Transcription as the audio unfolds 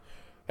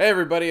Hey,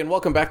 everybody, and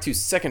welcome back to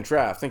Second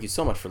Draft. Thank you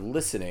so much for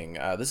listening.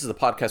 This is a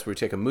podcast where we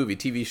take a movie,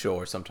 TV show,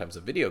 or sometimes a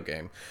video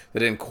game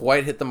that didn't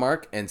quite hit the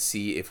mark and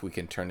see if we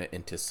can turn it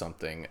into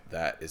something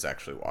that is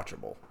actually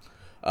watchable.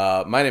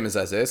 My name is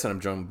Isaiah, and I'm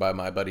joined by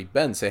my buddy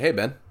Ben. Say hey,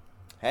 Ben.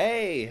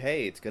 Hey,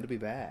 it's good to be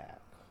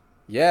back.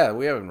 Yeah,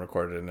 we haven't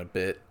recorded in a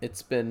bit.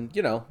 It's been,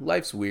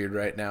 life's weird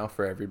right now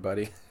for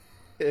everybody.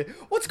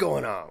 What's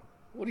going on?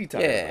 What are you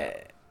talking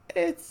about?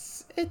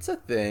 It's a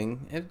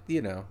thing.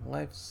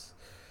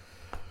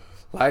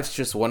 Life's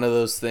just one of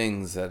those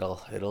things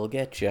it'll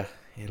get you.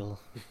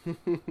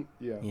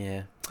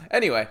 Yeah.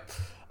 Anyway,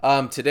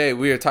 today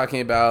we are talking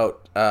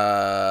about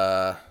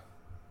let's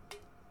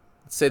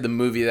say the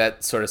movie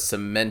that sort of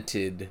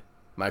cemented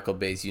Michael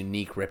Bay's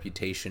unique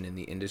reputation in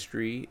the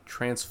industry,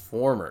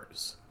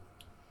 Transformers.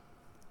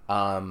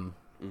 Yeah,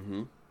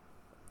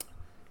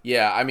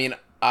 I mean,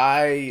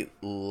 I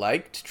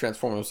liked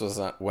Transformers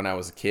when I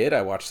was a kid.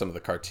 I watched some of the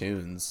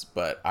cartoons,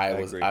 but I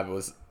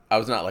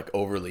was not like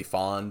overly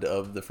fond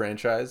of the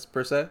franchise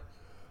per se.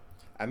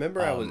 I remember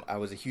I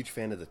was a huge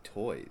fan of the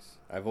toys.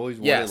 I've always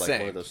wanted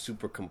one of those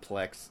super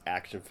complex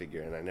action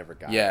figure, and I never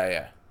got it.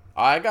 Yeah.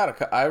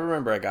 I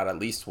remember I got at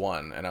least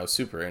one, and I was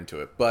super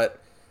into it.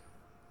 But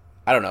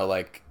I don't know,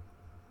 like,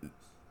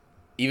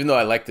 even though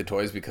I like the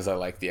toys because I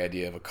like the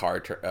idea of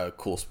a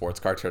cool sports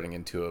car turning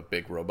into a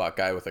big robot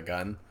guy with a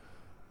gun,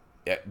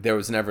 there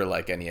was never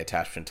like any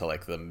attachment to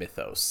like the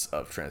mythos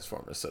of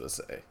Transformers, so to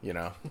say.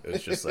 It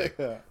was just like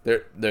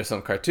there's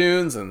some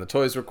cartoons and the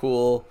toys were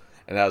cool,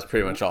 and that was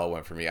pretty much all it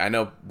went for me. I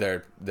know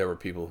there were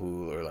people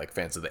who were like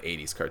fans of the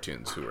 '80s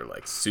cartoons who were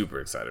like super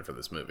excited for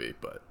this movie,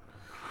 but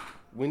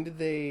when did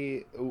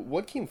they?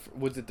 What came?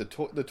 Was it the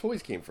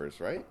toys came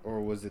first, right?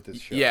 Or was it this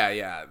show?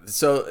 Yeah.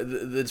 So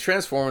the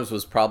Transformers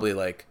was probably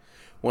like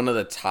one of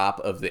the top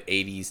of the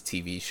 80s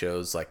TV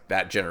shows, like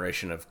that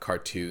generation of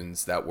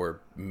cartoons that were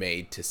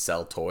made to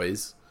sell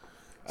toys.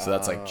 So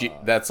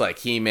that's like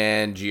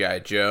He-Man, G.I.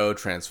 Joe,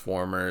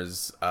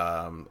 Transformers,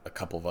 a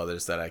couple of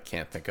others that I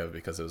can't think of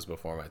because it was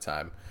before my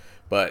time.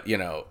 But,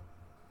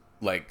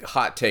 like,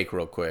 hot take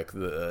real quick,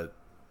 the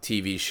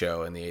TV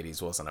show in the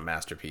 80s wasn't a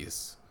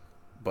masterpiece.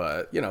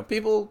 But,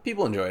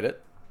 people enjoyed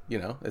it.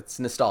 It's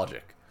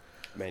nostalgic.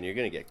 Man, you're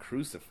going to get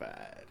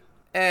crucified.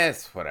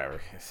 It's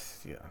whatever.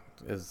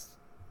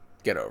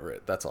 Get over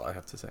it. That's all I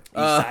have to say.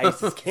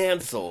 Ice is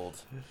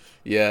canceled.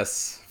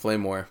 Yes,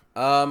 flame war.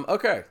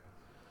 Okay.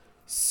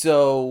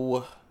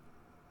 So,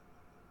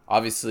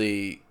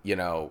 obviously,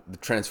 the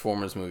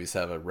Transformers movies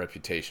have a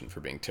reputation for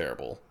being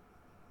terrible.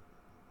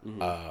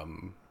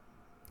 Mm-hmm.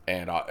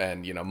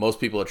 And most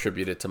people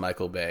attribute it to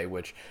Michael Bay,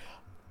 which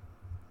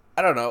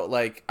I don't know,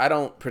 like, I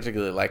don't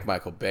particularly like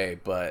Michael Bay,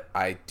 but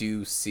I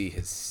do see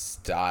his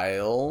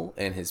style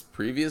in his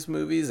previous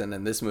movies, and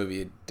in this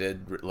movie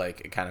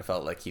it kind of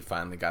felt like he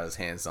finally got his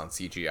hands on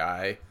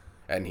CGI,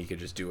 and he could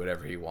just do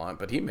whatever he want,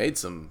 but he made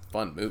some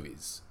fun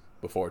movies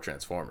before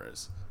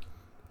Transformers,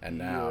 and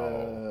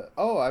now...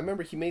 Oh, I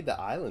remember he made The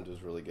Island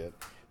was really good.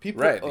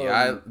 Right,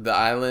 The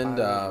Island,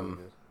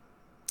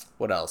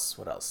 what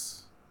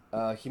else?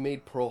 He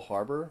made Pearl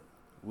Harbor,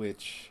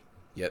 which...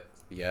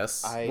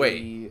 Yes.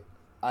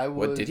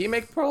 What did he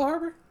make Pearl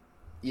Harbor?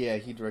 Yeah,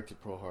 he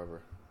directed Pearl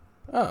Harbor.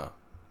 Oh.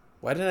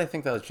 Why did I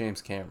think that was James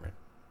Cameron?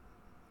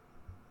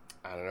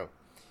 I don't know.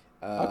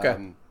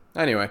 Okay.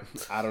 Anyway.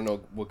 I don't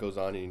know what goes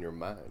on in your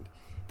mind.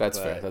 That's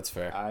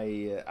fair.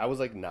 I was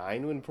like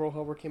 9 when Pearl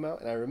Harbor came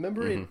out, and I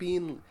remember it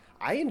being...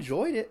 I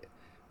enjoyed it.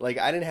 Like,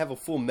 I didn't have a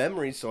full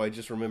memory, so I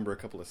just remember a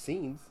couple of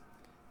scenes.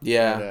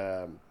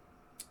 Yeah. And,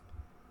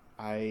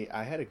 I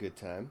had a good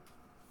time.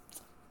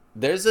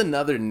 There's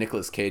another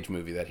Nicolas Cage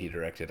movie that he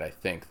directed, I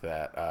think,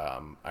 that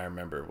I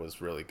remember was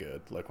really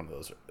good, like one of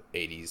those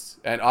 80s.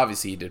 And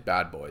obviously he did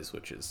Bad Boys,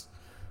 which is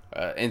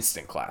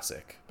instant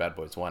classic. Bad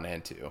Boys 1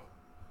 and 2.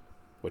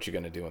 What you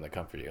gonna do when they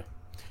come for you?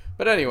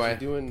 But anyway.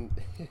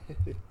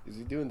 Is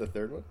he doing the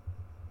third one?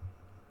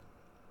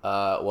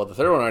 Well, the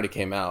third one already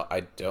came out.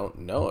 I don't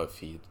know if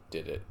he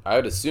did it. I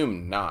would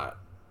assume not.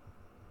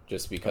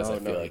 Just because I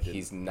feel like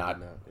he's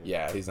not...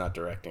 Yeah, he's not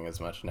directing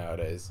as much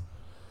nowadays.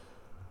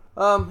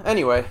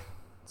 Anyway,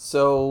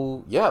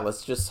 so, yeah,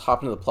 let's just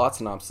hop into the plot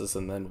synopsis,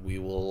 and then we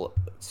will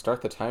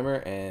start the timer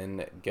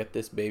and get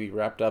this baby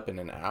wrapped up in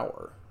an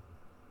hour.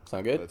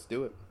 Sound good? Let's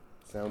do it.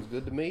 Sounds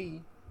good to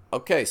me.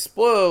 Okay,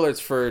 spoiler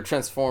alerts for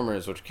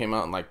Transformers, which came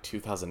out in, like,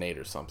 2008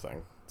 or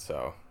something.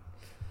 So,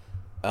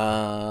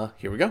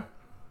 here we go.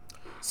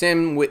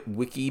 Sam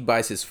Witwicky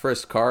buys his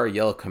first car, a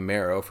yellow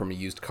Camaro, from a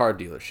used car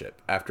dealership.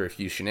 After a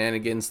few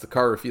shenanigans, the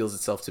car reveals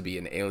itself to be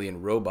an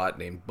alien robot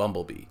named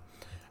Bumblebee.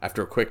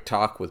 After a quick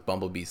talk with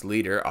Bumblebee's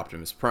leader,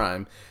 Optimus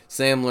Prime,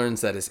 Sam learns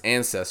that his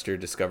ancestor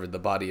discovered the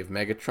body of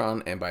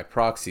Megatron and by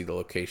proxy the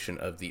location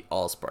of the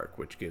Allspark,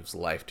 which gives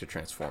life to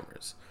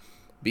Transformers.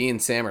 Bee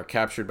and Sam are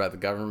captured by the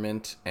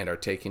government and are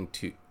taken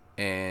to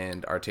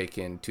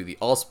the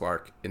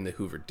Allspark in the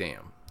Hoover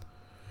Dam.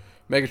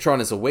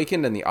 Megatron is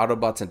awakened and the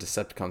Autobots and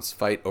Decepticons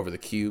fight over the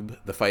cube.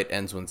 The fight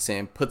ends when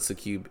Sam puts the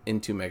cube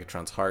into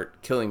Megatron's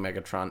heart, killing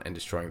Megatron and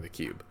destroying the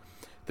cube.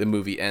 The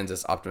movie ends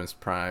as Optimus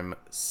Prime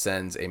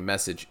sends a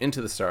message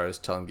into the stars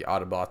telling the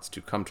Autobots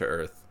to come to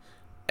Earth.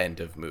 End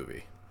of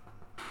movie.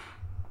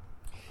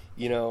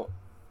 You know,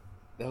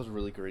 that was a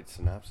really great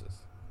synopsis.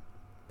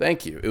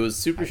 Thank you. It was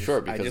super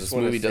short because this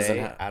movie doesn't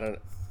have...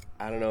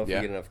 I don't know if you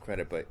get enough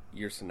credit, but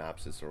your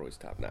synopsis are always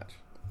top notch.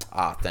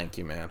 Ah, thank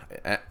you, man.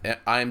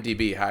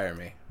 IMDb, hire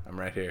me. I'm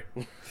right here.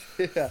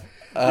 Yeah.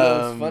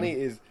 What's funny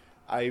is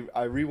I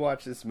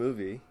rewatched this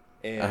movie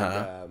and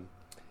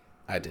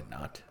I did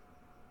not.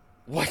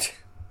 What?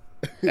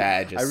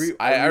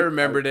 I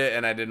remembered it,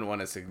 and I didn't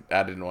want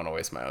to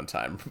waste my own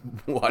time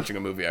watching a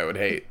movie I would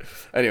hate.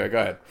 Anyway, go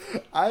ahead.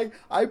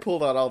 I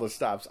pulled out all the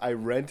stops. I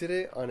rented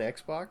it on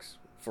Xbox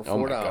for $4. Oh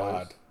my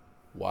God.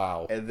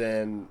 Wow. And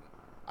then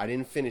I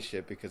didn't finish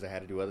it because I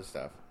had to do other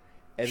stuff.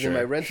 And then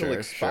my rental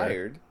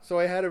expired, so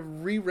I had to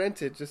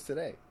re-rent it just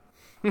today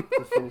to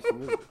finish the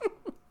movie.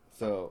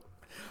 So.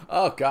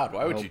 Oh God,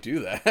 why would you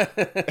do that?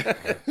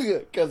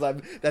 Because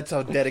that's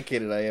how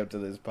dedicated I am to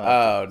this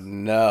podcast. Oh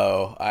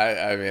no,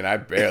 I mean I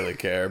barely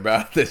care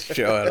about this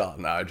show at all.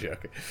 No, I'm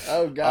joking.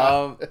 Oh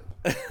God.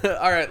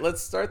 All right,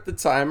 let's start the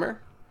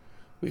timer.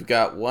 We've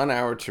got 1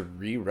 hour to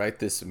rewrite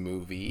this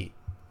movie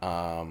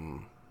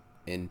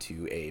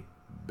into a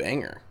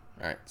banger.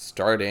 All right,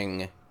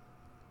 starting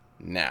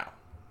now.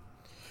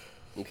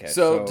 Okay.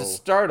 So to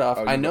start off,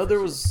 I know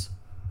there was.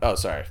 Oh,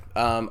 sorry.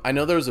 I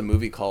know there was a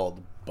movie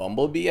called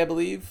Bumblebee, I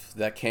believe,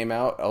 that came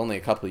out only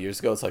a couple of years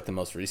ago. It's like the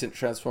most recent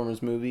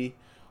Transformers movie.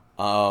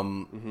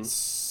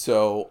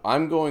 So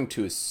I'm going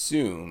to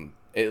assume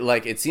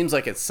it seems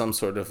like it's some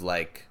sort of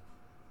like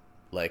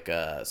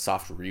a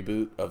soft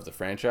reboot of the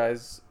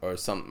franchise or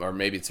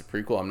maybe it's a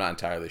prequel. I'm not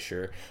entirely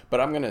sure, but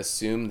I'm going to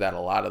assume that a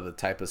lot of the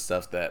type of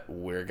stuff that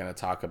we're going to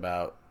talk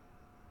about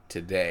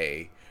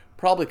today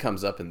probably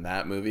comes up in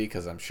that movie,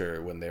 because I'm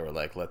sure when they were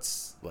like,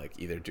 let's like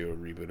either do a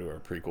reboot or a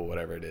prequel,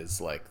 whatever it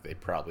is, like they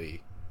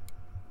probably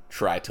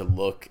try to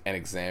look and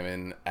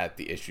examine at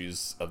the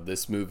issues of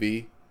this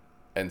movie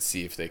and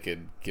see if they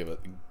could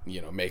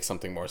make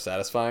something more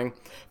satisfying.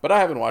 But I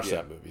haven't watched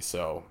that movie,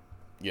 so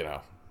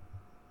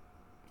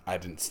I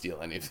didn't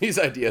steal any of these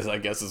ideas, I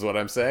guess is what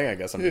I'm saying. I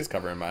guess I'm just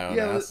covering my own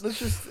ass.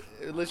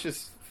 Let's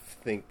just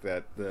think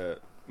that the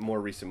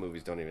more recent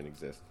movies don't even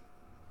exist.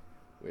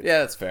 Yeah,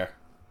 that's fair.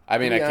 I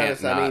mean,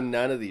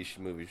 none of these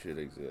movies should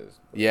exist.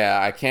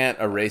 Yeah, I can't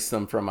erase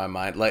them from my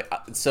mind. Like,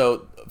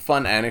 so,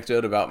 fun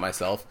anecdote about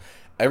myself.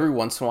 Every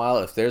once in a while,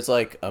 if there's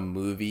like a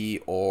movie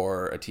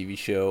or a TV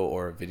show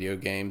or a video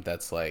game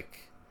that's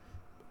like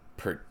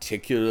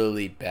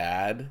particularly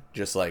bad,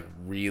 just like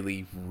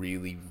really,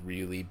 really,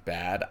 really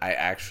bad, I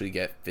actually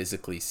get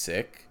physically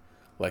sick.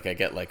 Like I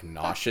get like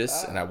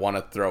nauseous and I want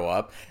to throw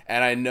up.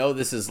 And I know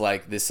this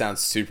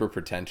sounds super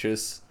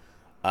pretentious.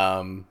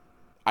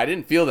 I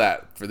didn't feel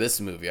that for this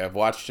movie. I've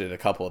watched it a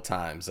couple of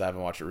times. I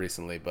haven't watched it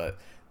recently, but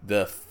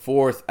the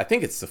fourth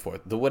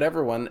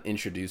whatever one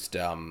introduced,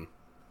 oh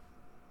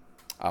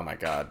my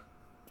God,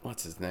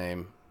 what's his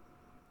name?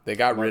 They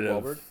got rid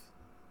of Wahlberg?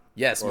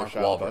 Yes, Or Mark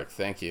Shia Wahlberg. LaBeouf?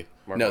 Thank you.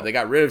 Wahlberg. They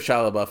got rid of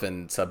Shia LaBeouf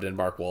and subbed in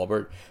Mark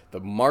Wahlberg.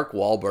 The Mark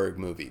Wahlberg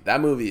movie.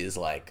 That movie is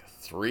like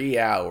 3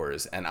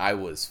 hours, and I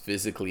was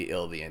physically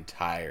ill the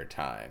entire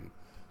time.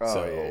 Oh,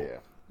 so yeah.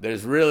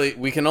 there's really,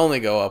 we can only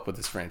go up with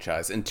this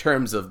franchise in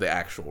terms of the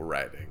actual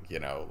writing.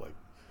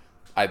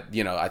 I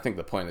think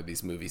the point of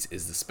these movies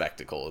is the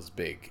spectacle, is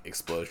big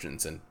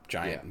explosions and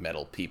giant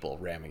metal people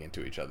ramming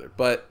into each other.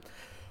 But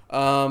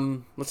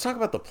let's talk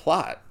about the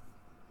plot.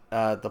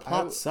 The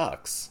plot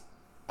sucks.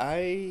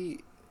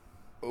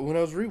 When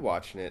I was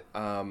rewatching it,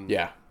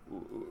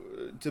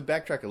 to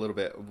backtrack a little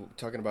bit,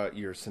 talking about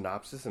your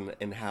synopsis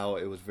and how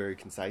it was very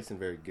concise and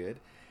very good.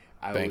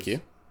 Thank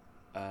you.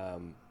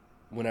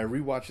 When I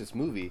rewatched this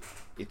movie,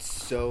 it's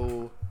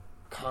so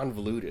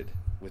convoluted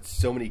with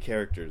so many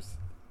characters.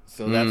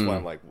 So that's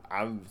why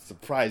I'm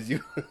surprised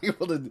you were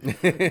able to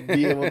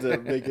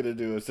make it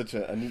into such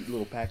a neat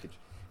little package.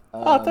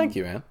 Thank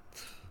you, man.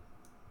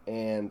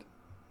 And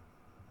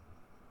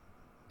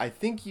I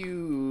think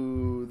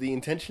the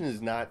intention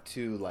is not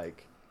to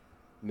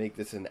make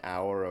this an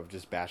hour of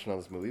just bashing on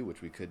this movie,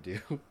 which we could do,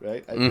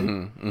 right? I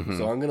think.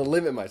 So I'm going to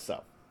limit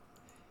myself.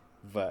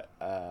 But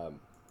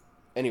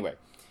anyway,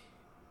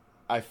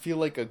 I feel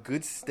like a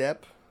good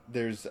step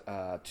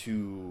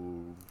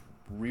to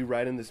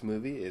rewriting this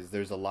movie is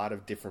there's a lot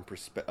of different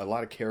a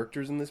lot of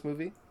characters in this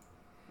movie.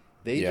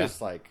 They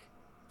just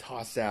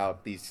toss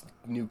out these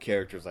new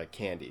characters like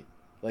candy.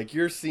 Like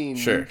you're seeing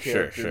new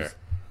characters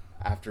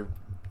after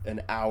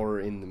an hour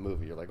in the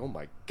movie. You're like, oh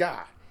my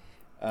God.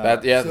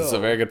 That's a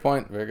very good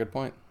point. Very good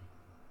point.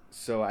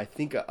 So I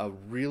think a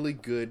really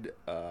good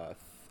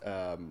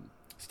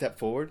step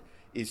forward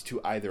is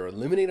to either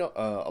eliminate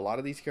a lot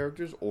of these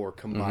characters or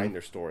combine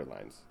their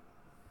storylines.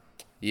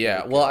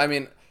 Yeah, well, I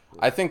mean,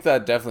 I think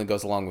that definitely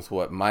goes along with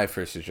what my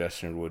first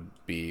suggestion would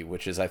be,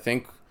 which is I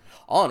think,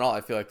 all in all,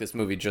 I feel like this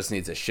movie just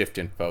needs a shift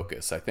in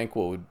focus. I think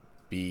what would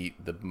be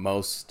the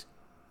most,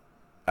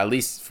 at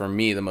least for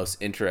me, the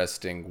most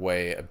interesting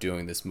way of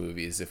doing this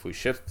movie is if we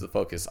shift the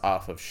focus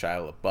off of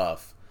Shia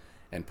LaBeouf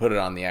and put it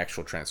on the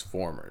actual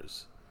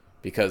Transformers.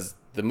 because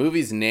the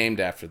movie's named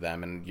after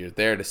them and you're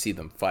there to see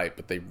them fight,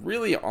 but they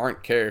really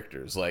aren't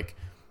characters. Like,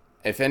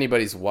 if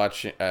anybody's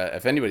listening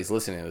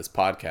to this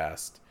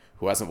podcast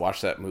who hasn't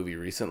watched that movie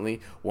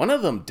recently, one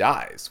of them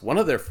dies. One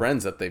of their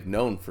friends that they've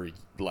known for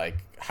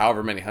like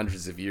however many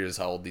hundreds of years,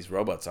 how old these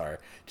robots are,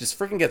 just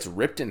freaking gets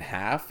ripped in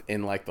half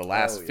in like the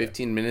last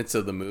 15 minutes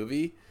of the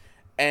movie,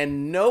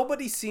 and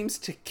nobody seems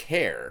to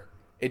care.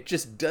 It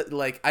just does.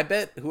 Like, I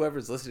bet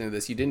whoever's listening to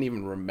this, you didn't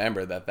even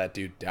remember that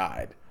dude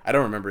died. I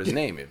don't remember his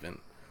name even.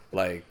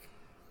 Like,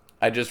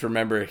 I just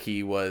remember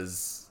he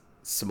was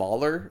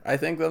smaller, I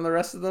think, than the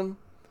rest of them.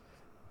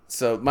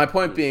 So my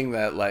point being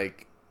that,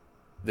 like,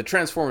 the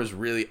Transformers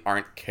really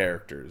aren't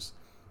characters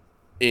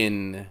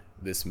in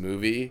this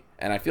movie,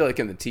 and I feel like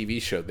in the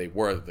TV show they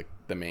were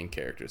the main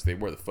characters. They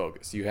were the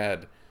focus. You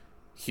had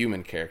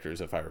human characters,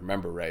 if I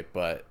remember right,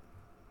 but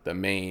the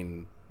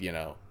main, you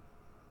know,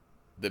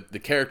 the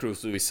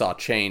characters we saw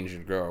change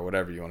and grow, or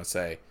whatever you want to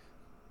say,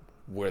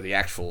 were the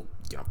actual,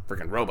 you know,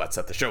 freaking robots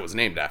that the show was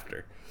named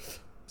after.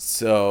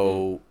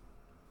 So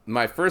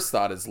my first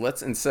thought is,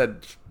 let's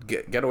instead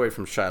get away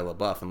from Shia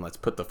LaBeouf and let's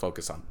put the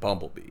focus on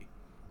Bumblebee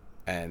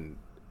and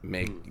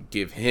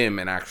give him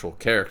an actual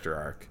character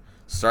arc.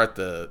 Start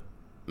the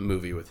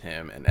movie with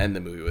him and end the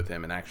movie with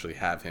him, and actually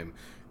have him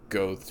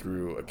go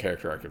through a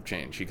character arc of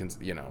change. He can,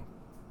 you know,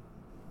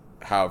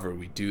 however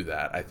we do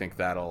that, I think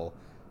that'll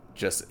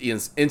just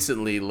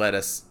instantly let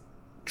us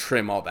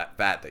trim all that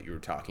fat that you were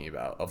talking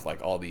about, of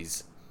like all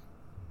these,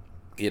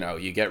 you know,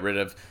 you get rid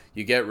of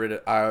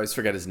I always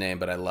forget his name,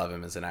 but I love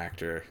him as an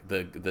actor.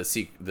 The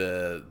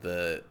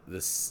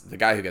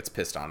guy who gets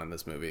pissed on in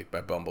this movie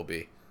by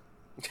Bumblebee.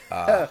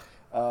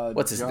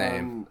 What's his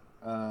name?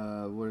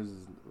 What is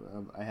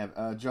I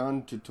have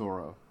John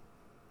Turturro.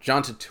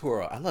 John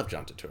Turturro. I love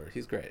John Turturro.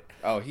 He's great.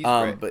 Oh, he's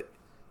great.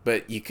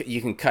 But you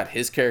can cut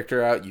his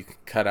character out. You can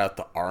cut out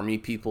the army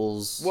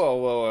people's.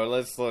 Whoa!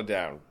 Let's slow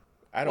down.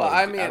 I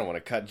don't want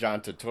to cut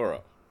John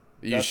Turturro.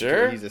 You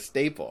sure? He's a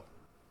staple.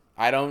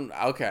 I don't.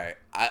 Okay.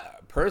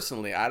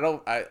 Personally, I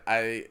don't.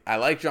 I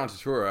like John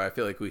Turturro. I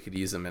feel like we could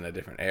use him in a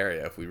different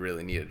area if we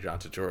really needed John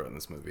Turturro in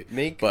this movie.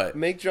 Make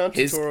John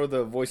Turturro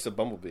the voice of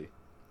Bumblebee.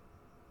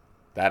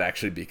 That'd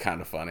actually be kind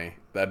of funny.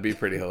 That'd be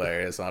pretty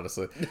hilarious,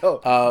 honestly.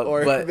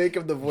 Or make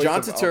him the voice John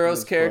of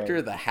Turturro's Optimus character,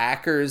 Prime. the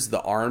hackers, the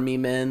army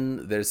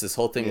men. There's this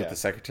whole thing with the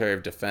Secretary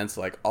of Defense.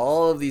 Like,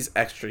 all of these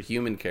extra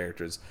human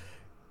characters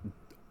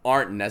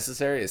aren't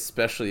necessary,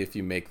 especially if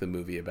you make the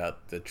movie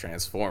about the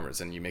Transformers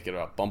and you make it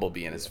about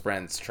Bumblebee and his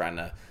friends trying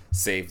to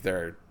save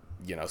their,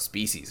 you know,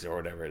 species or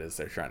whatever it is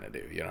they're trying to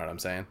do. You know what I'm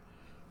saying?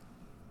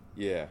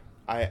 Yeah.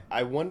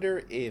 I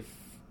wonder if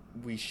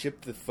we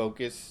shift the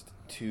focus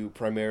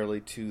primarily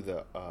to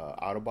the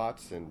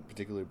Autobots, and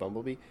particularly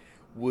Bumblebee,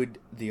 would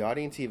the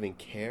audience even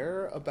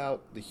care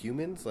about the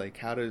humans? Like,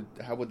 how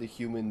would the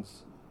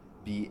humans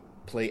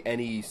play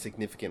any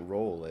significant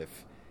role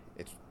if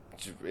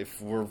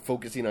we're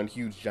focusing on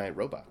huge giant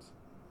robots?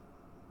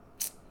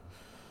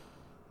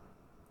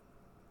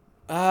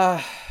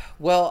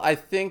 Well, I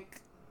think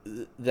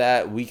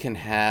that we can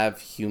have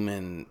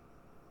human,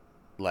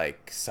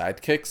 like,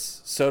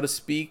 sidekicks, so to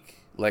speak.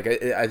 Like,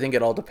 I think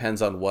it all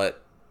depends on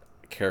what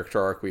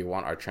character arc we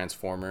want our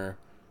Transformer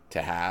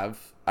to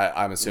have.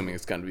 I'm assuming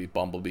it's going to be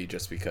Bumblebee,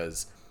 just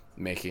because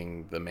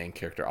making the main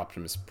character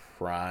Optimus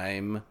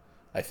Prime,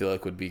 I feel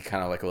like, would be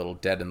kind of like a little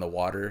dead in the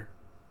water,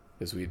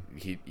 because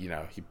he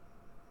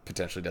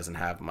potentially doesn't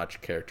have much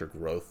character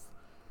growth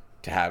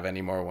to have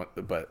anymore.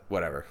 But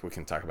whatever, we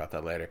can talk about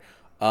that later.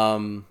 Are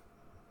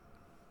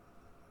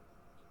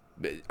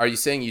you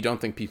saying you don't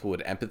think people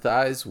would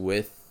empathize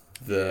with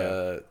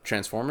the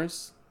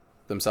Transformers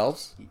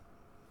themselves?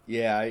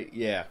 Yeah,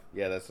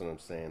 that's what I'm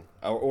saying.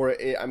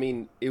 I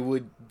mean, it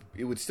would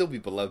still be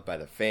beloved by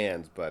the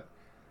fans, but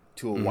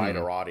to a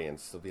wider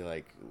audience, they'll be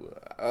like,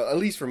 at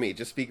least for me,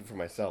 just speaking for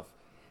myself,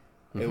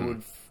 it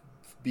would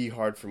be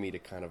hard for me to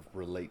kind of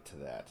relate to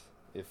that.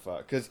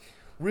 Because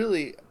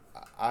really,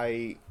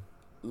 I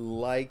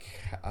like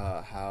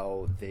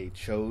how they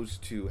chose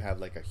to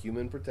have like a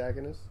human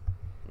protagonist,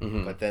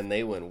 but then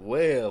they went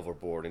way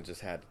overboard and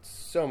just had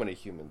so many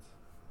humans.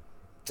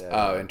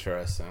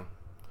 Interesting.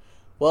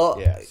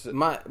 Well,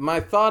 my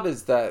thought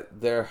is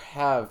that there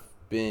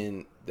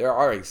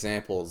are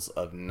examples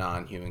of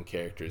non-human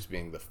characters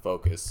being the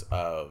focus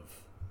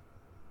of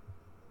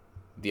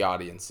the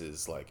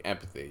audience's, like,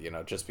 empathy, you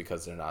know, just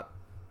because they're not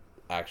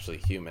actually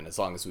human. As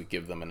long as we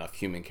give them enough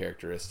human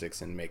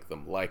characteristics and make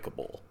them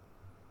likable,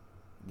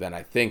 then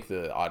I think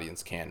the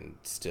audience can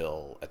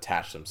still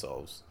attach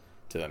themselves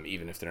to them,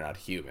 even if they're not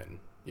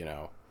human, you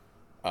know.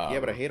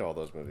 But I hate all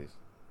those movies.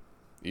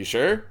 You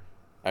sure?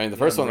 I mean, the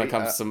first one that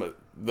comes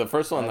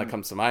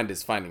to mind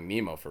is Finding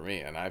Nemo for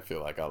me, and I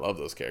feel like I love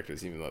those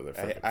characters, even though they're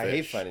freaking I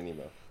hate Finding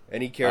Nemo.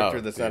 Any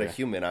character that's not a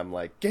human, I'm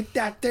like, get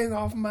that thing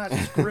off my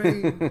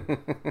screen.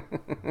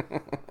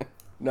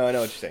 No, I know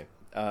what you're saying.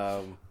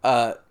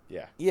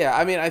 Yeah.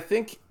 I mean, I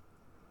think,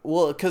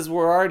 well, because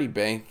we're already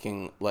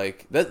banking,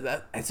 like,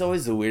 that. It's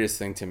always the weirdest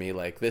thing to me.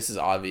 Like, this is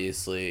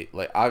obviously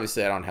I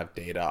don't have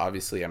data.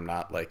 Obviously, I'm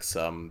not like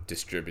some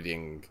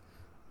distributing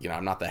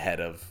I'm not the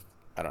head of,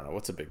 I don't know,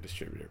 what's a big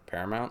distributor?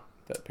 Paramount?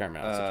 That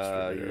Paramount is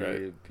a distributor,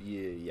 right?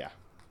 Yeah.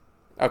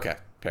 Okay,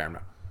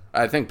 Paramount.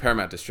 I think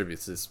Paramount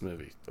distributes this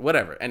movie.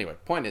 Whatever. Anyway,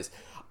 point is,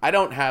 I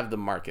don't have the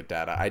market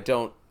data. I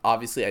don't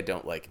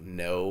like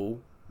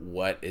know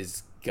what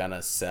is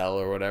gonna sell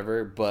or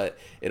whatever, but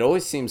it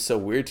always seems so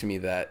weird to me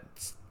that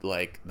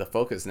like the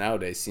focus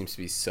nowadays seems to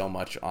be so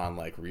much on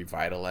like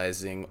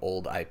revitalizing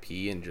old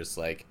IP and just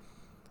like,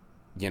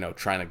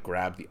 trying to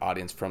grab the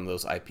audience from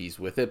those IPs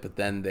with it, but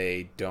then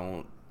they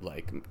don't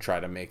like try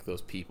to make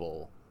those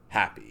people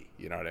happy.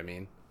 You know what I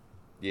mean?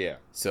 Yeah.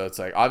 So it's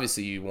like,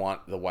 obviously you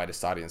want the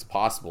widest audience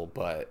possible,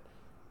 but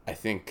I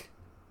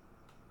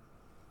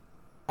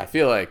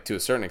feel like to a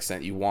certain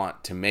extent you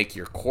want to make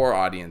your core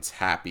audience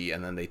happy,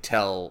 and then they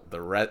tell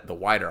the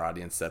wider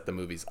audience that the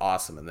movie's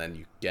awesome, and then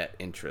you get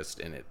interest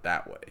in it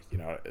that way. You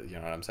know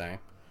what I'm saying?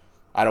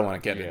 I don't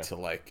want to get into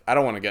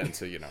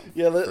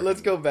Yeah,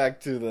 let's go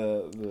back to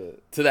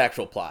the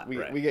actual plot. We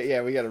right. we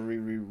got to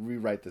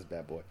rewrite this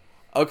bad boy.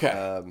 Okay.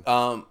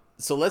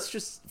 So let's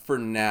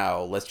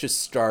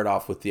just start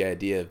off with the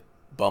idea of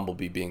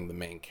Bumblebee being the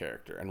main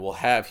character, and we'll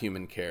have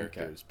human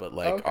characters, but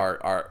like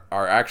our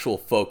actual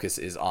focus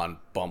is on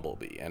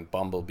Bumblebee. And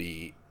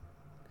Bumblebee,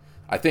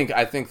 I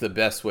think the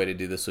best way to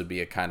do this would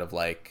be a kind of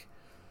like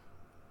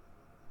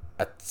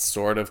a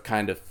sort of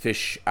kind of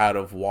fish out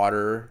of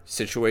water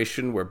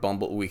situation where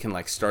we can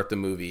like start the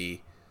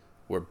movie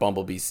where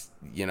Bumblebee's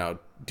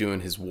doing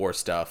his war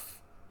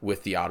stuff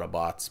with the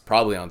Autobots,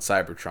 probably on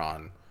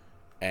Cybertron.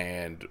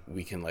 And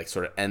we can like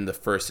sort of end the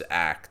first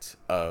act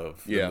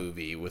of the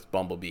movie with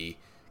Bumblebee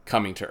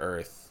coming to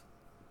Earth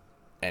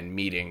and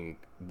meeting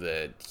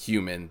the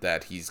human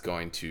that he's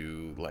going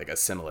to like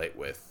assimilate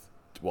with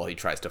while he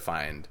tries to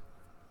find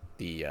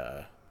the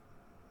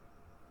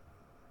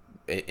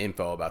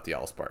info about the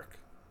Allspark,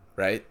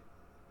 right?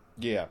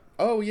 Yeah.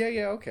 Oh,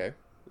 yeah, okay.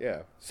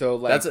 Yeah. So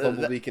like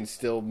Bumblebee can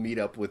still meet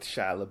up with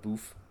Shia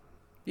LaBeouf.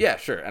 Yeah,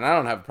 sure. And I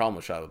don't have a problem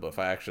with Shia LaBeouf.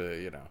 I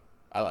actually,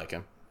 I like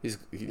him. I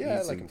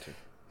like him too.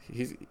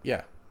 He's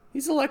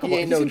a likable. He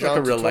ain't no John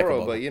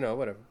Turturro, but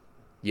whatever.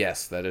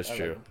 Yes, that is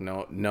true.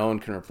 No one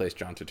can replace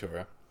John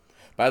Turturro.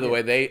 By the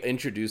way, they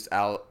introduced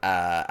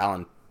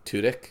Alan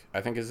Tudyk,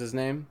 I think is his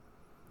name,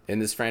 in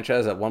this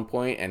franchise at one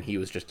point, and he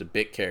was just a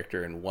bit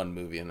character in one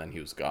movie, and then he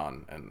was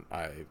gone, and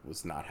I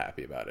was not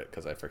happy about it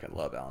because I freaking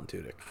love Alan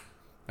Tudyk.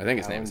 I think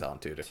his name is Alan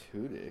Tudyk.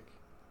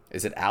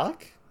 Is it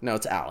Alec? No,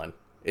 it's Alan.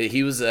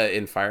 He was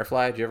in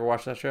Firefly. Did you ever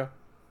watch that show?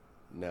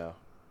 No.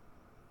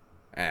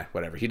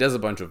 Whatever. He does a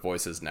bunch of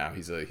voices now.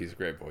 He's a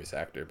great voice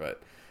actor, but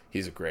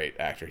he's a great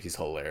actor. He's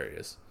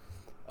hilarious.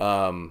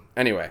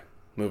 Anyway,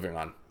 moving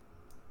on.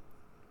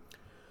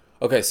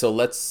 Okay, so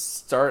let's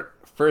start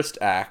first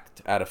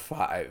act out of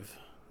 5.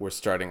 We're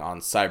starting on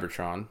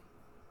Cybertron.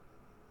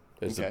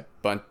 There's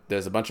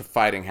a bunch of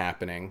fighting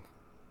happening.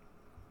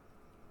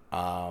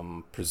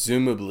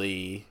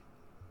 Presumably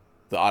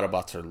the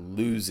Autobots are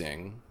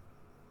losing,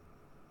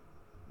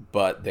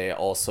 but they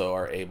also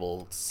are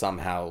able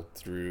somehow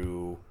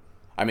through...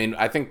 I mean,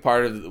 I think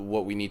part of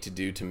what we need to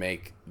do to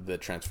make the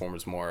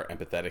Transformers more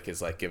empathetic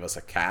is like give us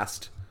a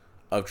cast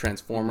of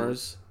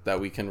Transformers that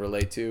we can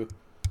relate to.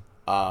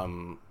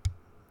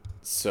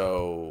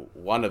 So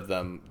one of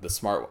them,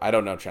 I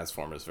don't know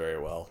Transformers very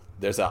well.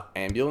 There's an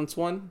ambulance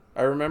one,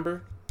 I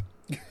remember.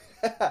 Do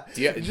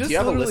you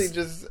have a list?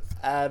 Just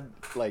add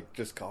like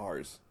just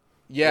cars.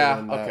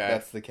 Yeah, okay.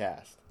 That's the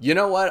cast. You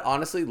know what?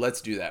 Honestly, let's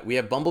do that. We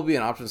have Bumblebee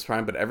and Optimus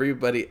Prime, but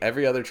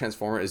every other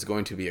Transformer is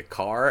going to be a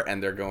car,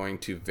 and they're going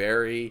to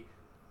very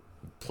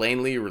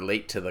plainly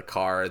relate to the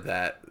car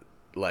that,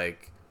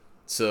 like,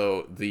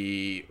 so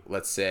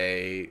let's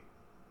say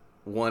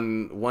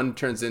one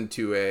turns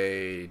into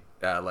a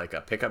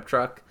pickup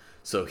truck,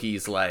 so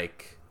he's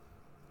like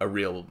a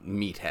real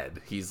meathead.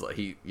 He's like,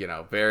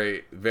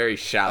 very, very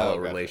shallow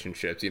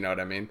relationships, you know what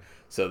I mean?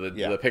 So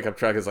the pickup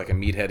truck is like a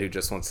meathead who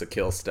just wants to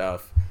kill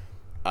stuff.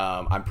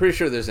 I'm pretty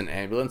sure there's an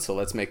ambulance, so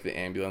let's make the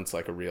ambulance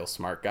like a real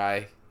smart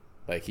guy.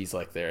 Like he's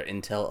like their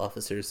intel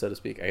officer, so to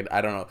speak.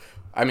 I don't know.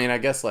 I mean, I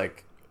guess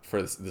like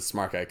for the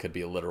smart guy, it could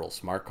be a literal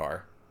smart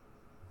car.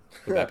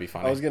 Would that be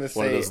funny? I was gonna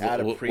say one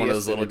of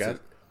those little guys.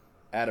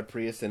 Add a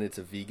Prius and it's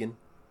a vegan.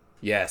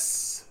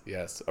 Yes,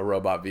 a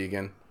robot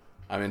vegan.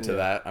 I'm into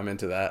that.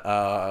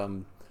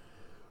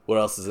 What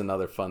else is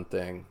another fun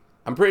thing?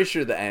 I'm pretty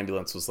sure the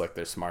ambulance was like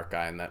their smart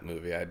guy in that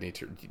movie.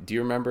 Do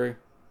you remember?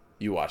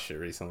 You watched it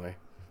recently.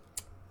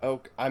 Oh,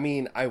 I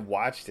mean, I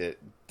watched it.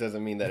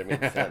 Doesn't mean that it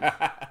makes sense.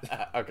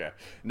 Okay,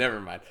 never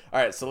mind.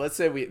 All right, so let's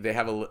say they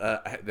have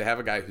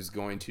a guy who's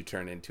going to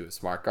turn into a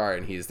smart car,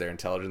 and he's their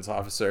intelligence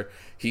officer.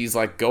 He's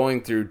like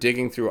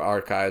digging through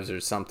archives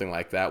or something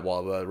like that,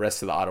 while the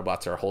rest of the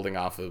Autobots are holding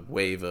off a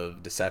wave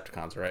of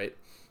Decepticons, right?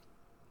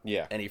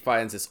 Yeah. And he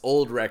finds this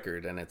old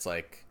record, and it's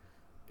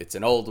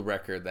an old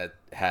record that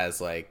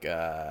has like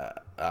I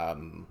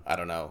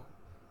don't know.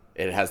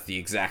 It has the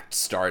exact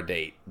star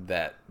date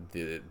that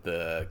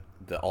the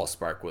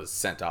Allspark was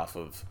sent off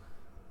of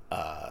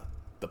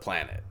the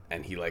planet,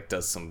 and he like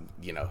does some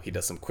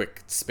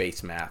quick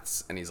space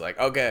maths, and he's like,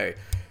 okay,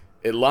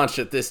 it launched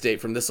at this date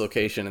from this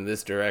location in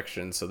this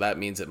direction, so that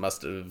means it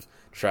must have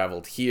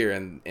traveled here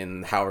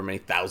in however many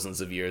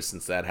thousands of years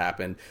since that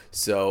happened.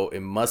 So it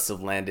must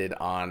have landed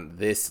on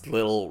this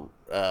little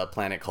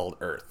planet called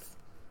Earth.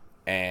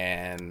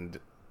 And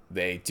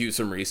they do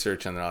some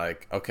research and they're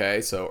like,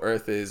 okay, so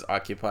Earth is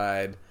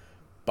occupied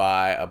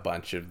by a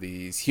bunch of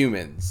these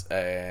humans.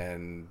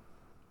 And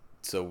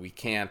so we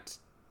can't,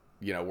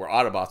 we're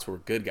Autobots, we're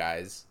good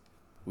guys.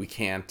 We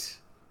can't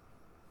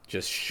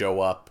just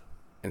show up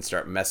and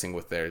start messing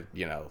with their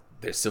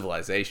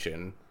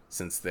civilization,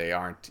 since they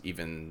aren't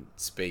even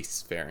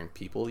spacefaring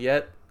people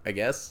yet, I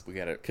guess.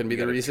 Can be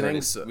the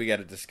reasoning. We got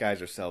to disguise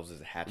ourselves as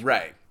a hatchback.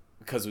 Right.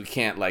 Because we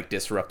can't,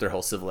 disrupt their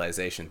whole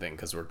civilization thing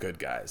because we're good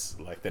guys.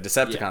 Like, the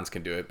Decepticons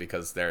can do it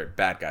because they're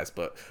bad guys,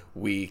 but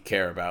we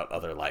care about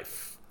other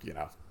life,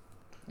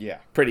 Yeah.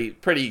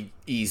 Pretty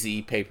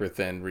easy,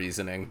 paper-thin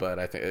reasoning, but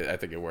I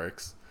think it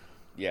works.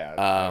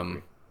 Yeah.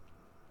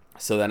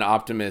 So then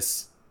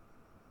Optimus...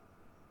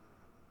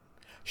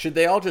 Should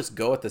they all just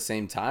go at the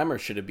same time, or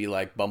should it be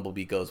like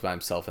Bumblebee goes by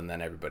himself and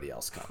then everybody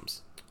else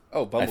comes?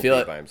 Oh,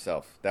 Bumblebee by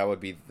himself. That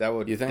would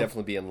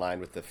definitely be in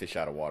line with the fish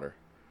out of water.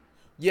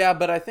 Yeah,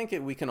 but I think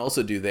we can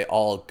also do they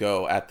all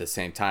go at the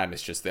same time.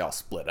 It's just they all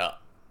split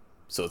up.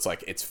 So it's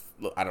like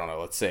I don't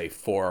know, let's say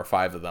 4 or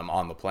 5 of them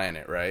on the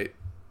planet, right?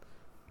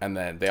 And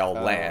then they all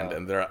land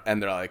and they're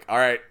like, all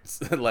right,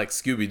 like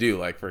Scooby-Doo,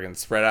 like we're gonna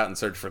spread out and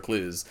search for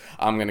clues.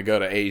 I'm gonna go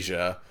to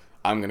Asia.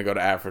 I'm going to go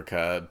to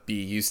Africa,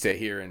 you stay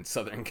here in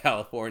Southern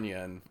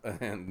California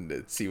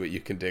and see what you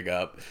can dig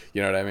up.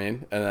 You know what I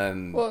mean? And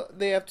then... Well,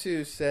 they have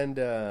to send...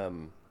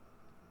 Oh,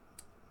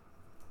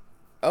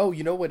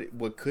 you know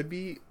what could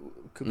be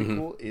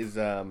cool is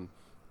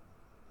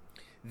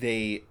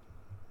they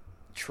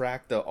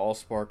track the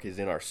Allspark is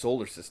in our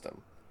solar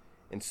system.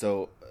 And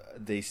so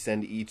they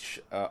send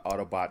each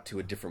Autobot to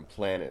a different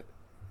planet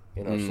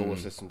in our solar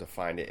system to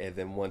find it. And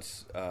then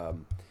once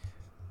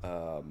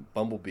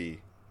Bumblebee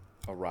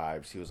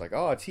arrives, he was like,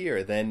 oh, it's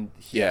here. Then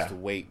he has to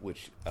wait,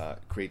 which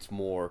creates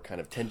more kind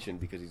of tension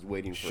because he's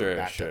waiting for a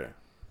backup. Sure.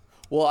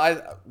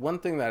 Well, one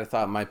thing that I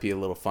thought might be a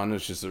little fun,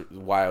 which is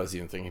why I was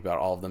even thinking about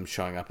all of them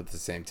showing up at the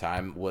same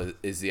time,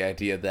 is the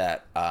idea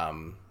that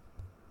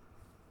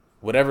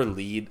whatever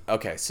lead...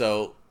 Okay,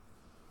 so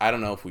I don't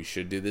know if we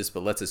should do this,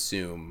 but let's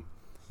assume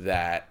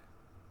that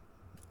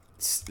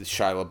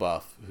Shia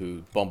LaBeouf,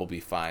 who Bumblebee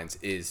finds,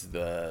 is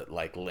the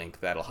link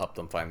that'll help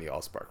them find the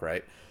Allspark,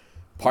 right?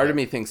 Part of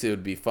me thinks it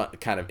would be fun,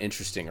 kind of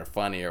interesting or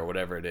funny or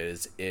whatever it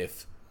is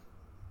if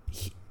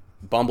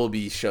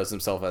Bumblebee shows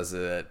himself as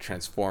a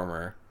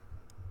transformer,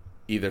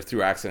 either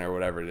through accident or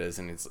whatever it is,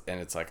 and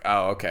it's like,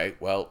 oh, okay,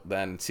 well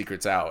then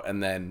secret's out,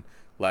 and then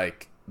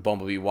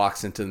Bumblebee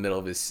walks into the middle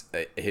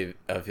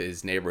of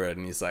his neighborhood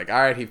and he's like,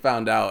 all right, he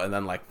found out, and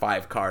then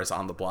 5 cars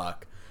on the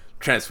block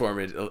transform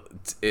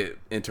it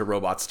into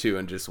robots too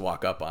and just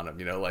walk up on him.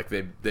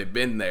 They've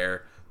been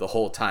there the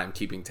whole time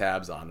keeping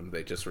tabs on him.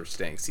 They just were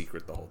staying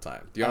secret the whole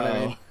time. Do you know what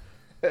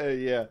I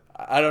mean? Yeah.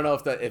 I don't know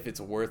if it's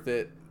worth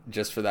it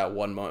just for that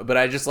one moment, but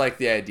I just like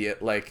the idea.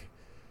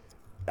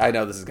 I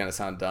know this is gonna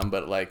sound dumb,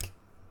 but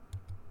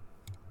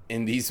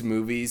in these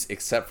movies,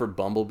 except for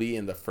Bumblebee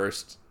in the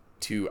first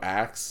 2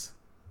 acts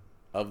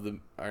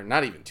or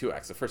not even 2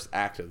 acts, the first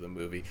act of the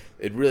movie,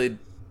 they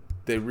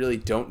really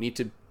don't need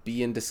to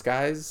be in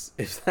disguise,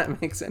 if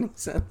that makes any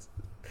sense.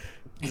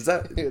 Do you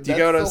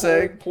get what I'm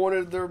saying? That's the whole point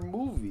of their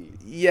movie.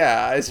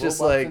 Yeah, it's just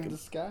in the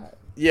sky.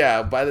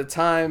 Yeah, by the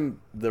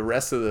time the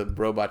rest of the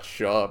robots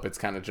show up, it's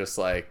kind of just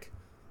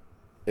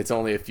it's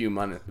only a few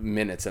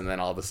minutes, and then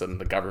all of a sudden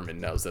the government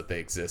knows that they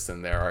exist,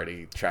 and they're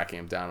already tracking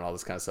them down and all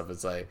this kind of stuff.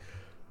 It's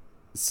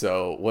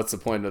so what's the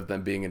point of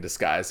them being in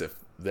disguise if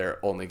they're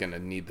only going to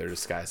need their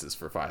disguises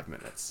for 5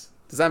 minutes?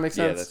 Does that make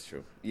sense?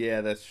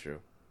 Yeah, that's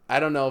true. I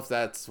don't know if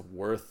that's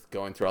worth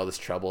going through all this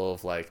trouble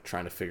of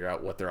trying to figure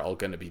out what they're all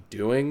going to be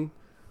doing.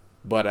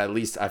 But at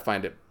least I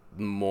find it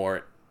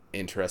more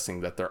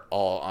interesting that they're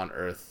all on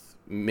Earth,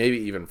 maybe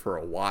even for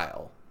a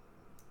while.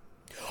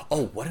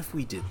 Oh, what if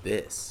we did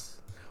this?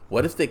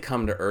 What if they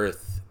come to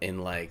Earth in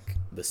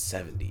the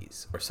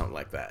 70s or something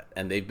like that,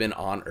 and they've been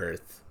on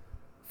Earth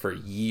for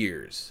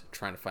years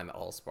trying to find the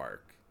Allspark,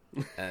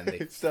 and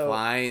they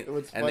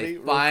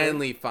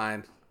finally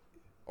find.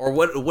 Or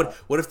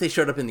what if they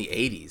showed up in the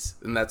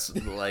 80s and that's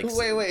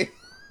wait,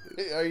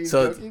 are you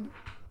joking?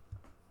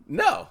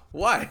 No,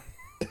 why?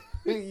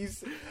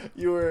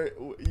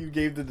 you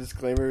gave the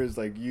disclaimer as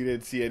you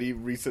didn't see any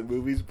recent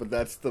movies, but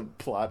that's the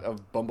plot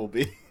of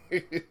Bumblebee.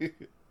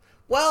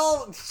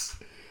 Well,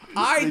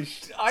 I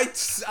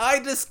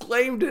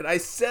disclaimed it. I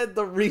said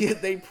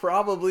they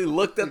probably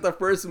looked at the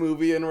first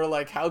movie and were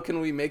like, how can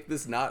we make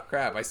this not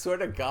crap? I swear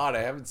to God, I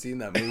haven't seen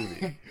that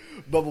movie.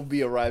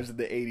 Bumblebee arrives in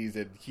the 80s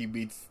and he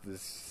meets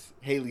this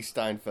Haley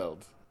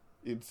Steinfeld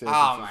in San Francisco.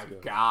 Oh my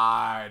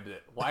God.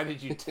 Why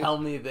did you tell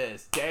me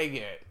this? Dang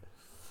it.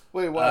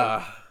 Wait,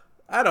 why?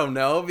 I don't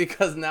know,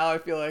 because now I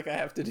feel like I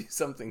have to do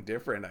something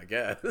different, I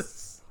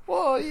guess.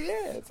 Well,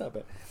 yeah, it's not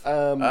bad.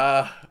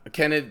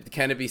 Can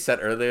it be set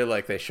earlier?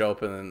 They show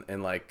up in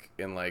I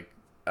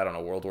don't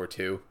know, World War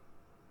II?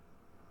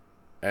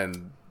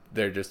 and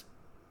they're just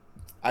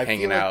I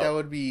hanging feel like out. that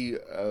would be.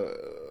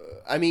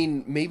 I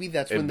mean, maybe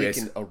that's when they basi-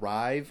 can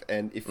arrive,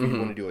 and if we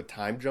want to do a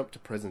time jump to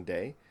present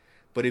day.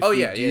 But if Oh,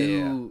 we yeah, do,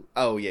 yeah.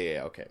 oh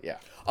yeah, okay, yeah.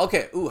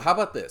 Okay, ooh, how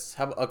about this?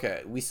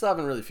 Okay, we still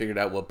haven't really figured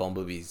out what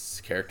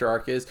Bumblebee's character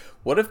arc is.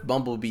 What if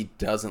Bumblebee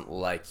doesn't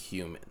like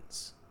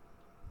humans?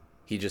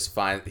 He's just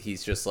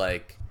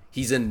like,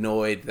 he's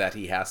annoyed that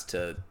he has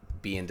to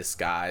be in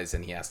disguise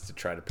and he has to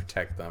try to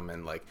protect them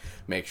and like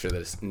make sure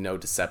that no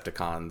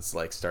Decepticons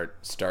like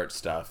start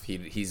stuff.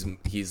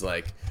 He's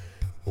like,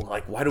 well,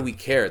 like, why do we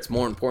care? It's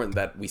more important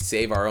that we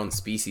save our own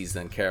species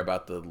than care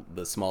about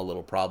the small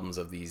little problems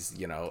of these,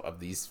 of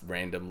these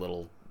random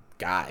little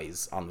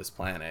guys on this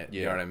planet.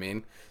 You know what I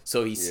mean?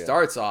 So he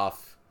starts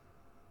off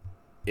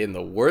in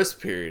the worst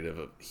period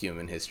of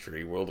human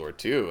history, World War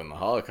II and the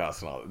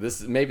Holocaust and all.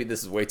 This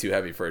is way too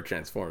heavy for a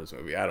Transformers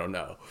movie. I don't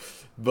know,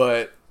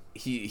 but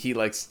he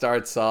like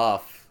starts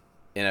off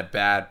in a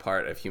bad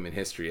part of human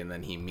history, and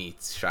then he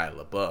meets Shia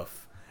LaBeouf,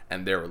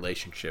 and their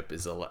relationship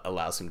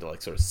allows him to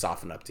like sort of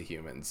soften up to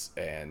humans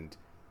and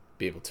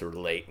be able to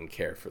relate and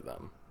care for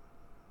them.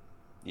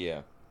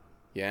 Yeah.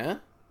 Yeah?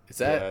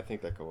 Yeah, I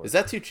think that could work. Is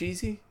that too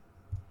cheesy?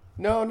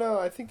 No,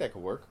 I think that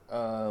could work.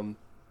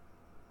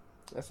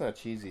 That's not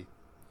cheesy.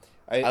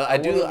 I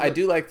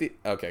do like the...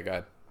 Okay, go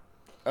ahead.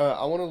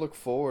 I want to look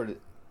forward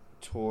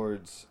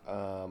towards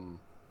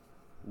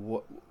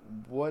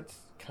what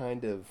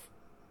kind of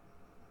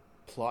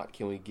plot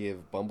can we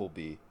give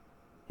Bumblebee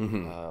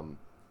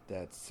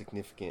that's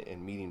significant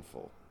and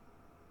meaningful.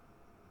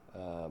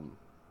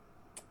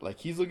 Like,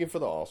 he's looking for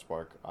the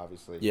Allspark,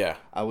 obviously. Yeah.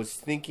 I was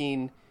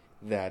thinking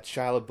that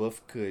Shia LaBeouf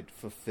could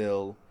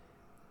fulfill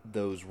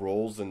those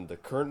roles in the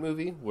current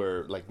movie,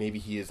 where like maybe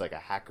he is like a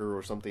hacker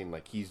or something.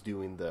 Like he's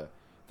doing the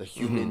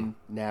human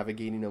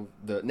navigating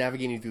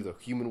through the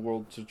human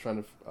world to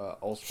trying to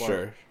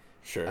Allspark.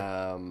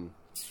 Sure.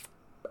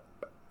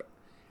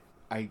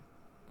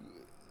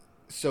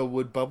 So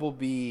would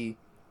Bumblebee?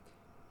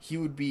 He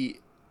would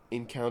be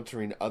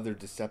encountering other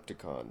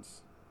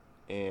Decepticons,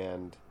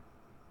 and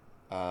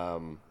I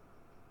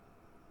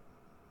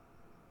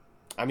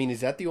mean,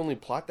 is that the only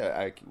plot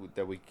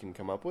that we can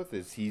come up with?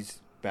 Is he's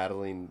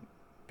battling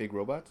big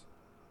robots?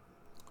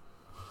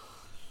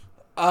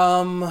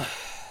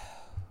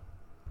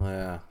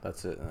 Yeah,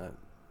 that's it.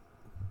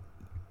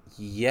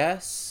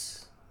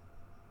 Yes.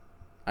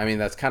 I mean,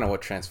 that's kind of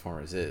what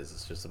Transformers is.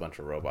 It's just a bunch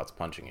of robots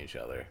punching each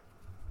other.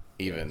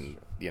 Even,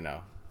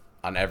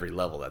 on every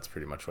level, that's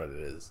pretty much what it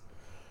is.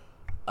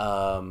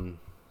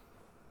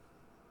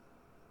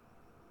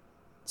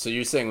 So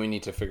you're saying we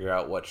need to figure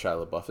out what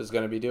Shia LaBeouf is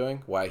going to be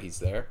doing? Why he's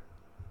there?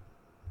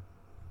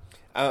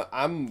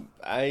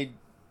 I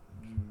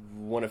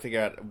want to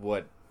figure out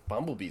what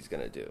Bumblebee's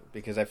gonna do,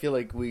 because I feel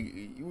like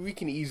we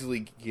can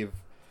easily give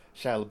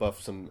Shia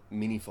LaBeouf some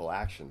meaningful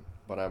action,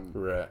 but I'm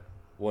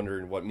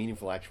wondering what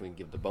meaningful action we can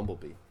give to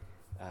Bumblebee.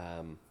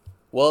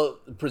 Well,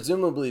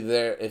 presumably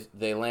if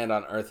they land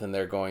on Earth and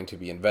they're going to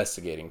be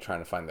investigating, trying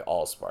to find the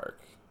Allspark,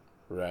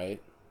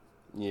 right?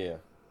 Yeah.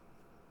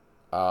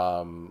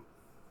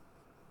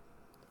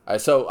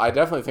 So I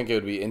definitely think it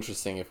would be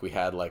interesting if we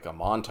had like a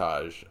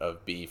montage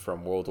of B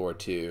from World War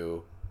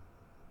II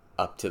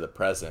up to the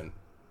present,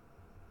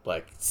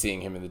 like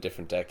seeing him in the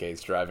different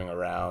decades, driving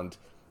around,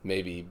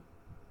 maybe,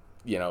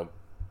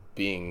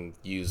 being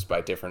used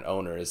by different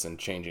owners and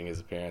changing his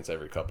appearance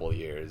every couple of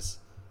years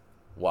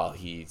while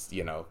he's,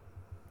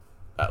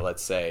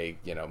 let's say,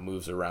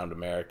 moves around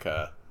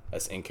America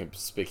as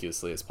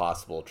inconspicuously as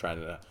possible, trying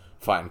to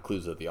find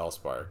clues of the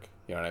Allspark.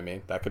 You know what I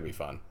mean? That could be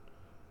fun.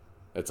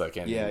 It's like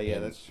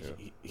that's true.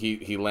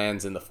 He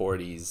lands in the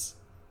 40s,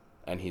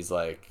 and he's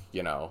like,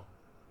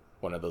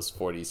 one of those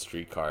 40s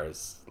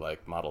streetcars,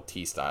 like Model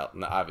T style.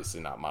 No,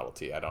 obviously not Model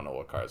T. I don't know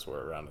what cars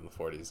were around in the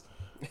 40s,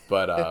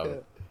 but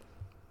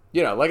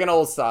like an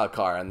old style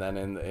car. And then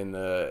in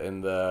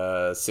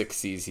the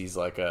 60s, he's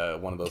like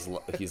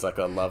he's like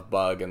a love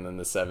bug, and then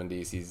the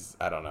 70s, he's,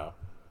 I don't know.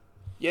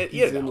 Yeah,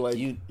 he's in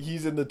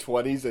the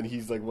 20s, and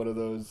he's like one of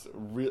those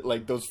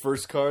like those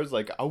first cars,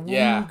 like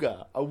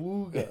awooga,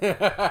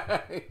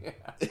 awooga.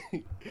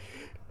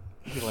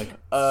 You're like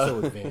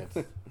so advanced.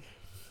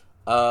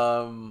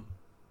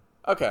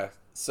 Okay,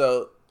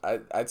 so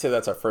I'd say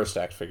that's our first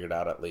act figured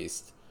out, at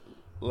least.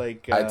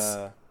 Like I'd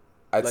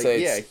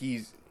say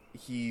he's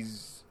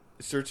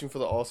searching for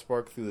the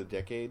Allspark through the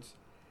decades.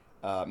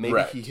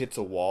 Maybe he hits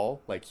a wall,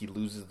 like he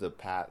loses the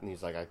path, and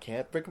he's like, I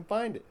can't freaking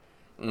find it.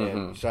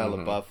 And Shia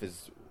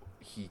LaBeouf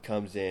he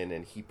comes in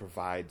and he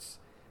provides,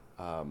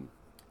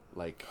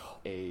 like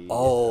not a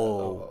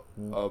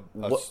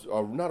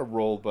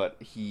role, but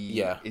he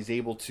is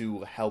able to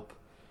help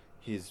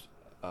his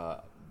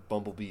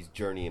Bumblebee's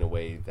journey in a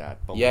way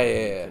that Bumblebee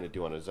is going to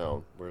do on his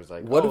own. Whereas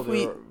like,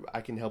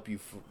 I can help you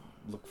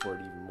look for it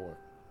even more.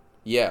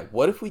 Yeah,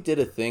 what if we did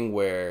a thing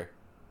where,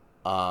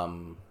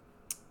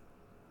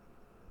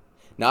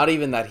 not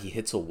even that he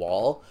hits a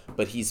wall,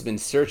 but he's been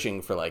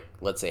searching for like,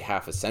 let's say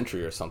half a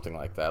century or something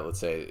like that. Let's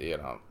say,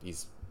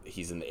 he's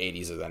in the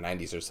 80s or the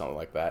 90s or something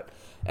like that.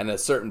 And at a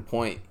certain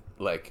point,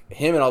 like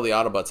him and all the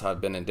Autobots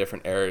have been in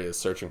different areas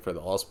searching for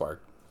the Allspark.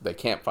 They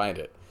can't find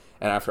it,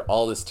 and after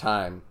all this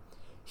time,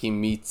 he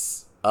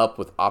meets up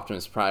with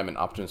Optimus Prime, and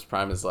Optimus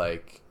Prime is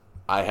like,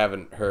 I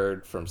haven't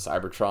heard from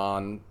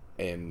Cybertron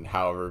in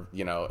however,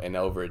 in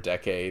over a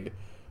decade.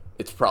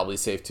 It's probably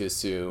safe to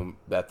assume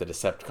that the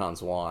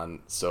Decepticons won,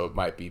 so it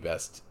might be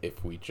best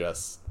if we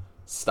just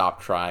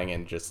stop trying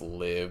and just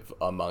live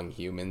among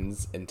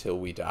humans until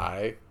we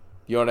die.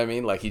 You know what I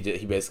mean? Like he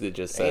basically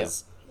just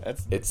says,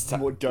 it's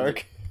more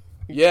dark.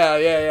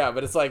 Yeah.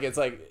 But it's like we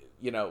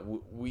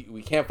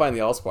can't find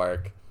the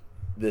Allspark.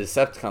 The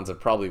Decepticons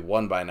have probably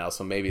won by now,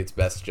 so maybe it's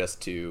best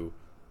just to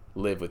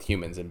live with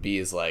humans. And B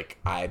is like,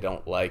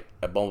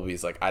 Bumblebee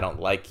is like, I don't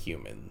like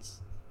humans.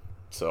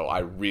 So I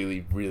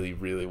really, really,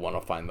 really want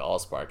to find the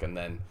Allspark. And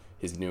then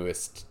his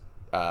newest,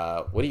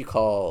 what do you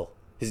call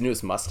his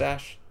newest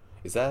mustache?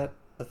 Is that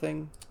a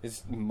thing?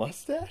 His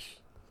mustache?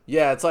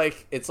 Yeah, it's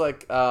like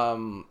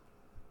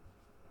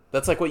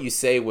that's like what you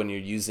say when you're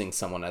using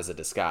someone as a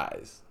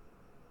disguise,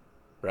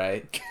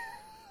 right?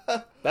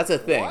 That's a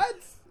thing. What?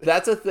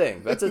 That's a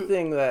thing. That's a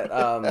thing that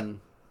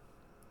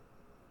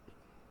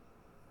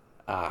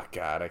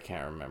God, I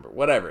can't remember.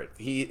 Whatever.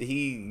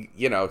 He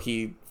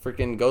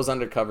freaking goes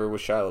undercover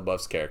with Shia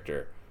LaBeouf's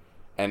character,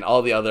 and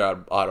all the other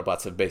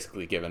Autobots have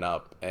basically given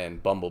up,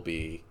 and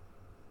Bumblebee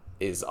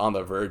is on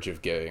the verge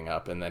of giving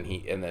up, and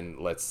then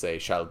let's say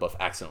Shia LaBeouf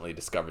accidentally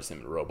discovers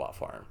him in robot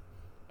form,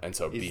 and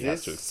so B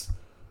has to.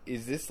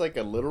 Is this like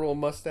a literal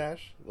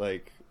mustache?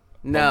 Like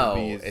no,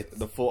 it's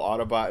the full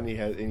Autobot, and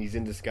he's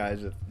in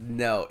disguise with.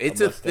 No,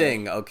 it's a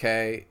thing.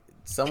 Okay.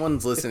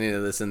 Someone's listening to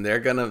this and they're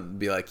gonna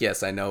be like,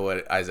 yes, I know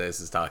what Isaiah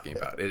is talking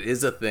about. It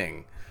is a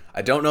thing.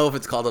 I don't know if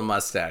it's called a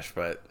mustache,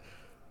 but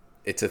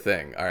it's a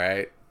thing. All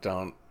right,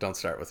 don't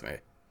start with me.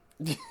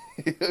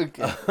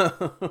 Okay.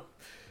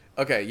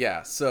 Okay,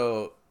 yeah.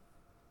 So,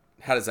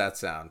 how does that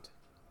sound?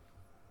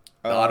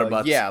 The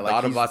Autobots. Yeah,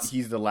 like the Autobots.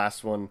 He's the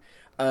last one.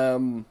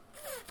 And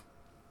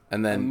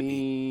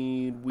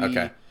then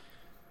okay.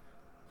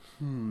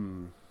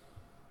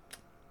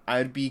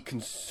 I'd be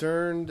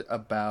concerned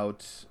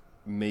about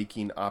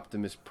making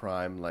Optimus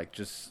Prime like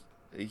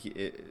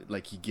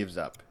he gives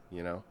up,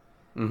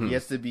 Mm-hmm. He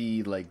has to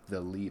be like the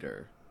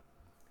leader.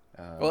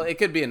 Well, it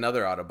could be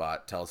another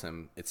Autobot tells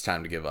him it's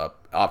time to give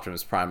up.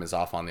 Optimus Prime is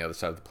off on the other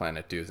side of the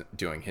planet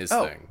doing his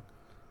thing.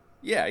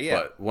 Yeah.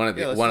 But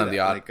another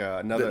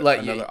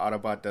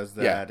Autobot does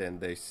that, and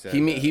they said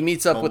he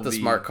meets up with the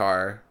Bumblebee. smart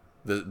car,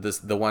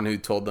 the one who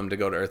told them to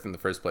go to Earth in the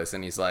first place,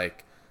 and he's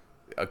like,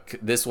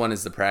 this one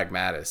is the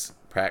pragmatist,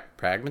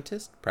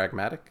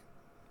 pragmatic.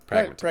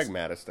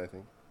 Pragmatist, I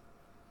think.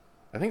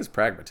 I think it's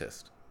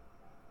pragmatist.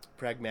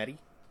 Pragmatic.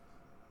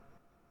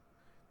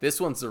 This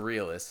one's the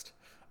realist,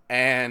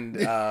 and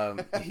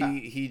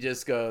he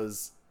just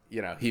goes,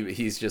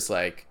 he's just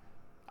like,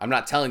 I'm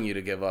not telling you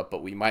to give up,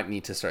 but we might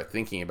need to start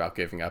thinking about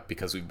giving up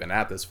because we've been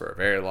at this for a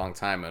very long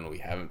time and we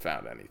haven't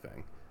found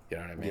anything. You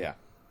know what I mean?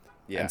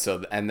 Yeah.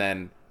 And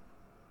then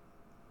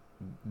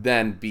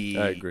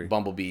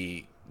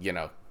Bumblebee,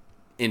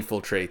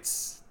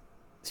 infiltrates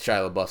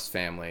Shia LaBeouf's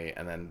family,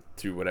 and then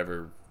through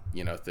whatever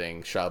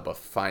thing, Shia LaBeouf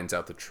finds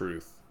out the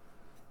truth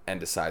and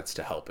decides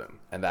to help him,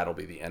 and that'll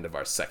be the end of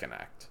our second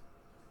act.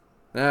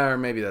 Or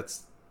maybe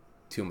that's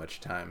too much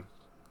time.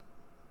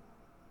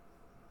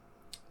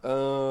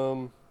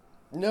 No,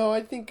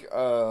 I think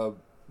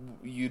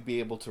you'd be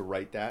able to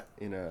write that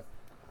in a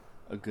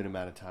good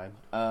amount of time.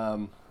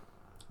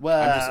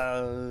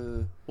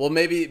 Well,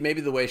 maybe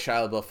the way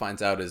Shia LaBeouf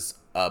finds out is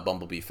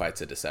Bumblebee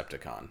fights a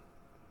Decepticon.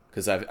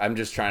 Because I'm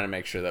just trying to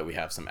make sure that we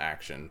have some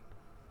action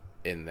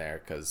in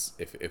there. Because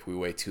if we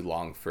wait too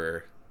long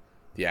for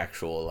the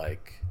actual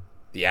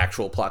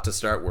plot to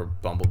start, where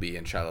Bumblebee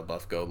and Shia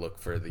LaBeouf go look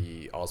for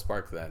the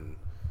Allspark, then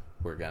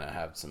we're gonna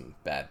have some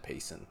bad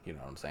pacing. You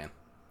know what I'm saying?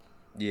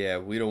 Yeah,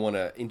 we don't want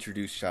to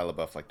introduce Shia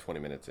LaBeouf like 20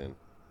 minutes in.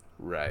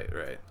 Right.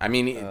 I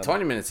mean,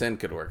 20 minutes in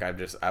could work. I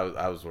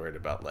was worried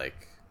about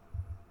like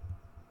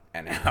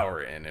an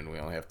hour in, and we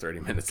only have 30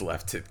 minutes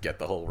left to get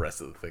the whole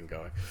rest of the thing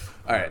going.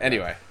 All right.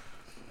 Anyway.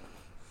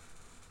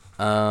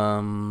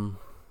 I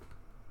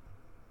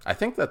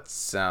think that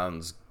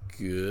sounds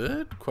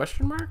good?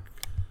 Question mark?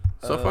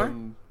 So far?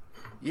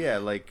 Yeah,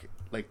 like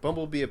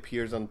Bumblebee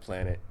appears on the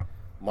planet,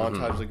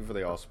 montage looking for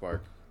the Allspark.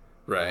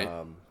 Right.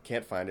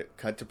 Can't find it.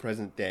 Cut to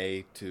present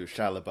day to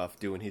Shia LaBeouf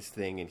doing his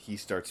thing, and he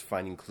starts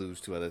finding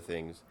clues to other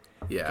things.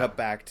 Yeah. Cut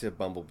back to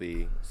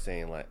Bumblebee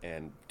saying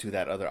and to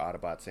that other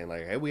Autobot saying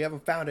hey, we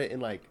haven't found it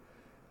in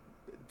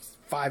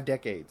 5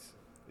 decades.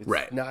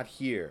 It's not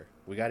here.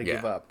 We got to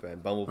give up.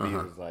 And Bumblebee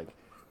was like,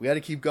 we got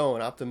to keep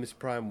going. Optimus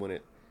Prime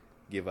wouldn't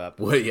give up.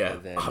 Well, yeah.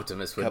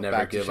 Optimus would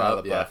never give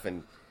up. Yeah.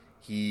 And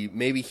he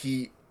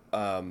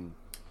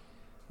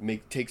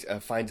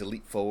finds a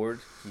leap forward.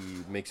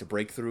 He makes a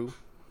breakthrough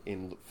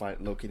in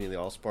locating the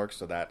Allspark,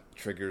 so that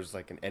triggers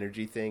an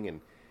energy thing, and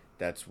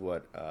that's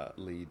what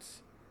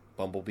leads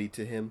Bumblebee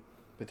to him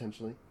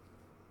potentially.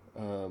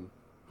 Either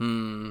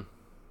way,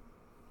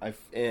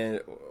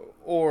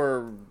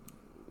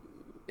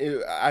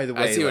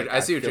 I see what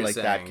you're saying.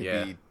 that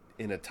could be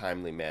in a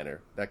timely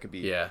manner. That could be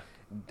Yeah.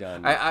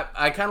 done.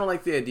 I kind of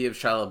like the idea of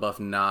Shia LaBeouf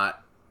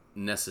not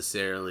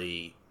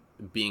necessarily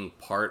being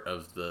part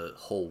of the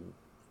whole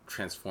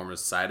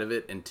Transformers side of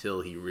it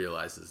until he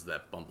realizes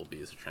that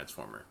Bumblebee is a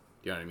Transformer.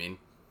 You know what I mean?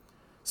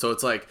 So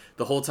it's like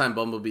the whole time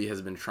Bumblebee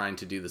has been trying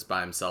to do this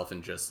by himself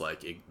and just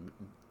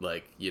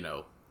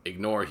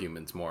ignore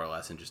humans more or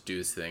less and just do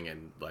his thing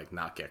and like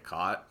not get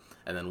caught.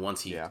 And then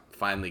once he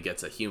finally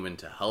gets a human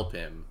to help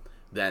him,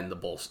 then the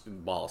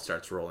ball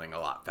starts rolling a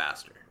lot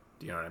faster.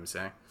 Do you know what I'm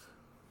saying?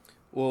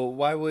 Well,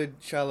 why would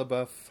Shia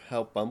LaBeouf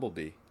help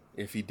Bumblebee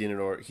if he didn't,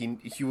 or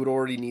he would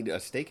already need a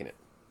stake in it?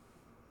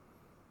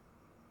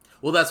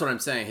 Well, that's what I'm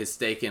saying. His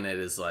stake in it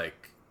is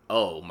like,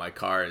 oh, my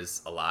car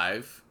is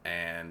alive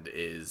and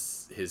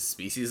his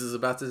species is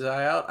about to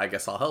die out. I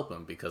guess I'll help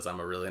him because I'm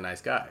a really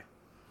nice guy.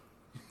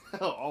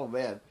 Oh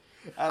man.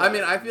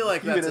 I feel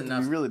like that's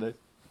enough. Really nice.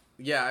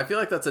 Yeah, I feel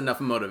like that's enough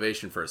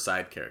motivation for a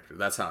side character.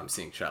 That's how I'm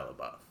seeing Shia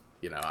LaBeouf.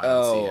 You know,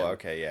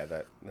 okay, yeah.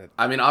 That.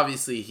 I mean,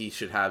 obviously, he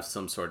should have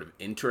some sort of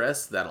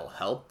interest that'll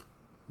help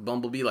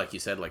Bumblebee. Like you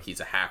said, like he's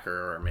a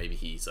hacker, or maybe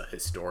he's a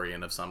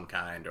historian of some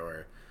kind,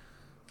 or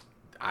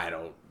I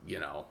don't,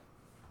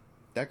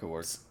 that could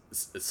work.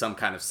 Some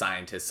kind of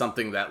scientist,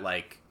 something that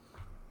like,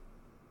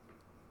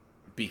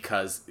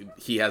 because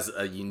he has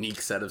a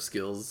unique set of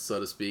skills, so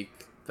to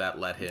speak, that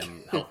let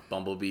him help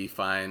Bumblebee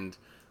find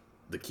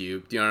the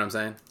cube. Do you know what I'm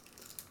saying?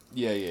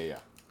 Yeah.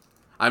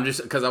 I'm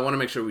just, because I want to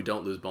make sure we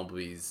don't lose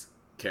Bumblebee's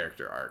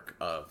character arc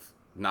of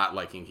not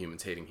liking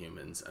humans, hating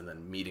humans, and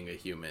then meeting a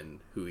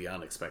human who he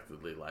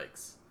unexpectedly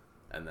likes,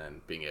 and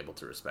then being able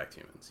to respect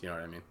humans. You know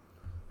what I mean?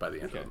 By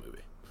the end of the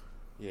movie.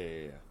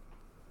 Yeah.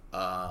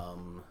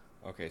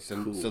 Okay,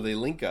 so cool. So they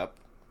link up,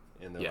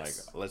 and they're like,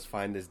 let's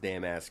find this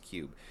damn ass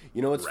cube.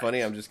 You know what's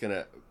funny? I'm just going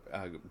to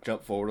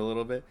jump forward a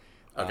little bit.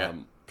 Okay.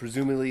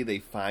 Presumably they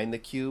find the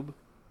cube,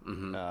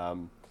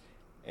 Mm-hmm.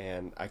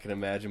 and I can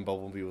imagine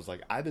Bumblebee was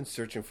like, I've been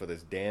searching for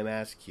this damn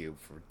ass cube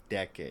for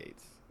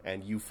decades,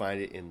 and you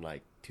find it in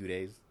like 2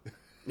 days?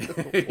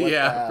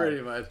 Yeah,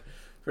 pretty much.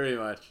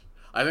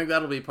 I think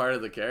that'll be part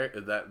of the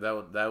character.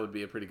 That would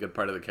be a pretty good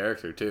part of the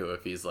character too.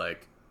 If he's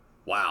like,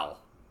 wow,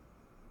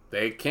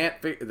 they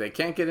can't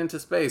get into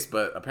space,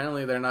 but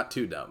apparently they're not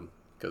too dumb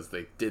because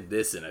they did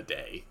this in a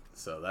day.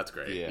 So that's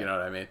great. Yeah. You know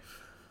what I mean?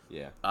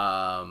 Yeah.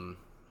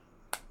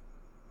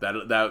 That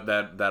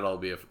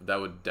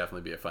would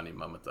definitely be a funny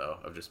moment though,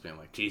 of just being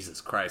like,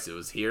 Jesus Christ, it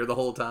was here the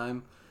whole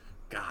time.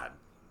 God.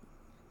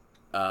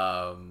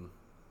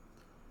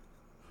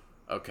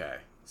 Okay,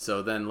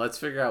 so then let's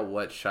figure out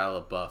what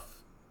Shia LaBeouf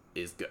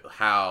is good.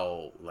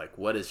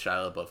 What is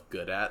Shia LaBeouf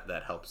good at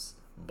that helps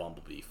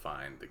Bumblebee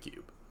find the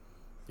cube?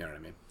 You know what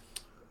I mean?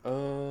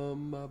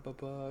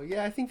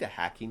 Yeah, I think the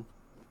hacking.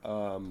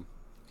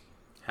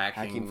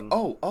 Hacking.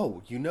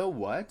 Oh, you know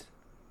what?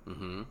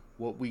 Mm-hmm.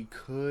 What we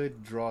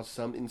could draw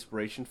some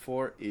inspiration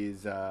for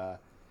is, did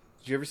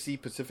you ever see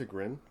Pacific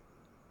Rim?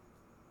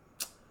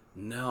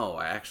 No,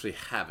 I actually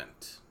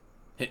haven't.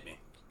 Hit me.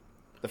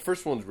 The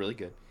first one's really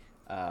good.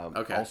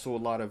 Okay. Also a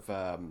lot of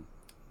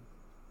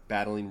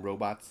battling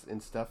robots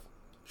and stuff.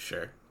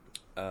 Sure.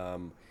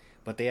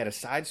 But they had a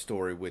side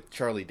story with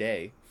Charlie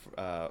Day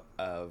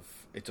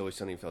of It's Always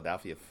Sunny in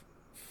Philadelphia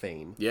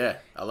fame. Yeah,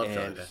 I love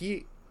Charlie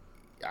Day.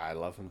 I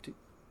love him too.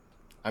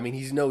 I mean,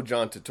 he's no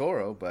John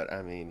Turturro, but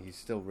I mean, he's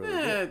still really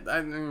good. I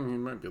mean, he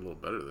might be a little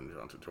better than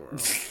John Turturro.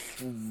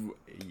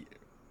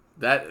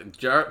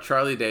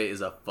 Charlie Day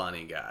is a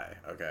funny guy.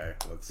 Okay,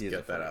 let's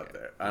get that out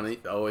there.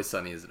 Always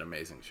Sunny is an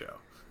amazing show.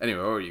 Anyway,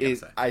 what were you gonna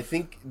say? I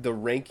think the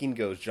ranking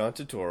goes John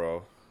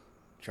Turturro,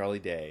 Charlie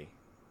Day,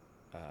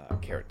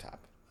 Carrot Top.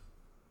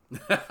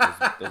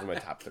 Those are my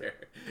top three.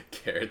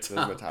 Carrot Top. Those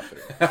are my top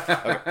three.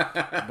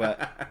 Okay,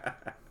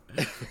 but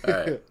all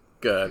right,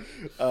 good.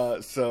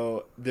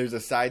 So there's a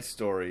side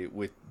story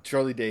with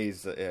Charlie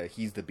Day's.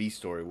 He's the B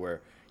story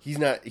where he's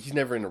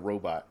never in a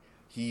robot.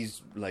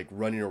 He's like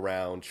running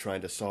around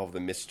trying to solve the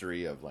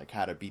mystery of like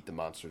how to beat the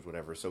monsters,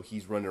 whatever. So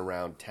he's running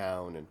around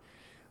town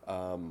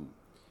and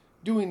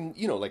doing,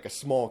 like a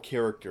small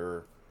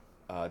character,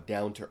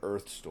 down to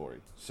earth story.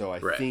 So I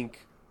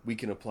think we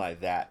can apply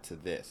that to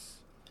this,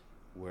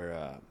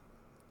 where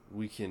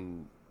we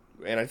can,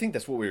 and I think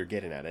that's what we were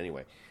getting at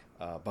anyway.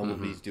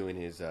 Bumblebee's doing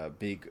his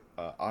big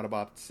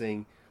Autobot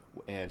thing,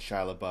 and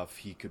Shia LaBeouf,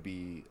 he could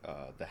be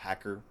the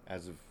hacker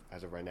as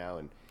of right now,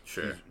 and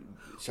sure,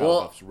 Shia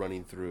LaBeouf's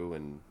running through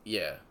and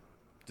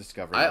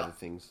discovering other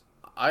things.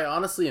 I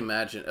honestly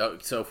imagine.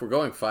 So if we're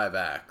going 5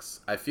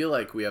 acts, I feel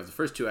like we have the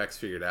first 2 acts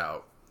figured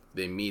out.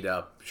 They meet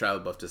up.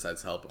 Shia LaBeouf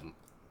decides to help him,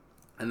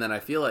 and then I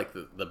feel like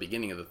the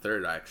beginning of the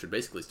 3rd act should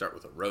basically start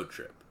with a road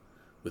trip,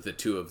 with the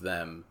 2 of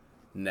them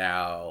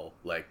now,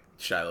 like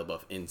Shia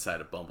LaBeouf inside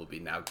of Bumblebee,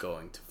 now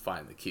going to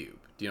find the cube.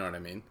 Do you know what I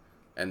mean?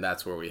 And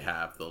that's where we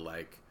have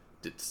the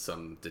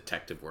some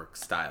detective work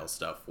style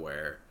stuff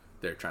where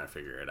they're trying to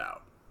figure it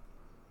out.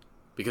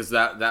 Because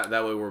that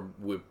way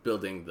we're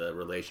building the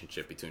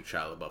relationship between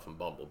Shia LaBeouf and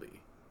Bumblebee,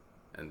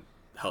 and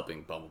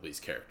helping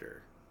Bumblebee's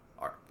character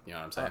arc. You know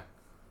what I'm saying?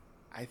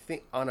 I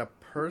think on a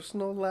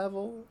personal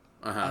level,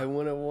 I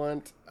wouldn't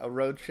want a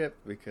road trip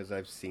because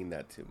I've seen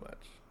that too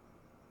much.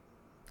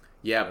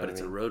 Yeah, but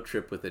it's a road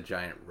trip with a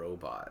giant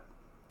robot.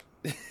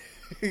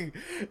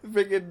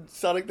 Freaking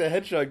Sonic the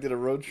Hedgehog did a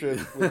road trip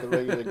with a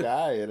regular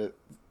guy and it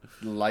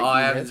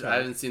I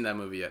haven't seen that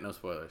movie yet. No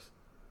spoilers.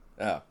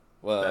 Oh,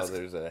 well, That's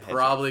there's a hedgehog.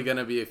 probably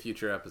gonna be a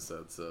future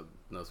episode, so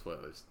no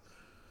spoilers.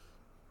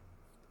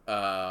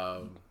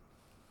 I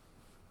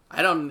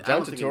don't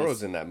John think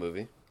Turturro's in that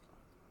movie.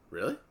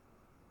 Really?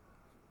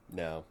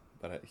 No,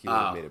 but he would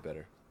have made it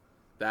better.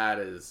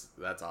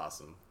 That's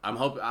awesome.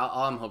 All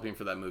I'm hoping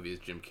for that movie is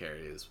Jim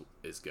Carrey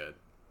is good.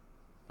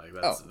 Like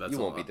that's you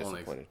won't be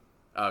disappointed.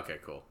 Okay,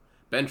 cool.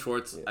 Ben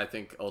Schwartz, I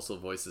think, also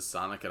voices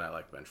Sonic, and I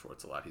like Ben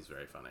Schwartz a lot. He's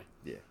very funny.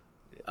 Yeah.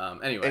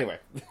 Anyway.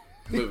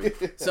 Movie.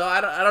 So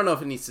I don't know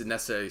if it needs to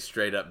necessarily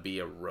straight up be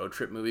a road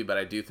trip movie, but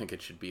I do think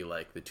it should be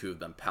like the two of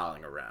them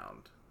palling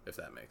around, if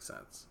that makes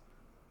sense.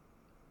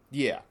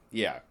 Yeah.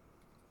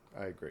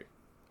 I agree.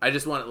 I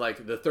just want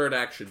like the third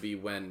act should be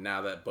when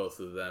now that both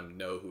of them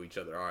know who each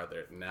other are,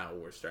 now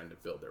we're starting to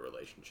build their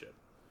relationship.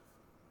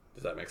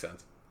 Does that make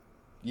sense?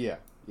 Yeah.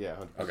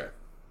 100%. Okay.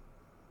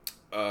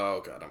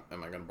 Oh god,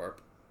 am I gonna burp?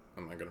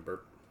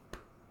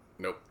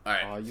 Nope. All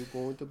right. Are you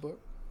going to burp?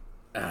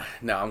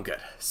 No, I'm good.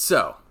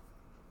 So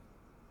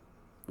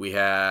we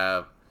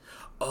have.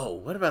 Oh,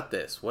 what about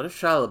this? What if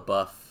Shia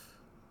LaBeouf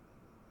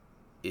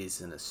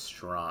is an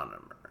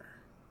astronomer?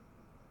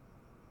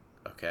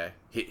 Okay,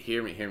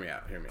 hear me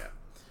out.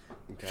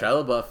 Okay.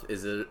 Shia LaBeouf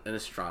is an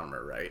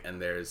astronomer, right?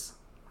 And there's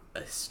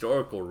a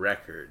historical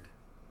record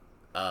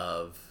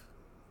of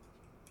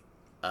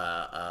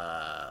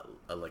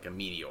like a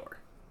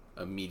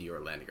meteor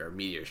landing or a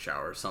meteor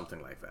shower or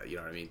something like that. You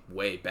know what I mean?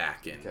 Way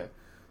back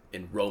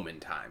in Roman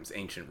times,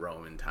 ancient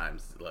Roman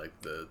times, like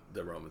the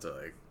Romans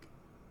are like,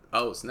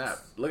 oh snap!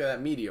 Look at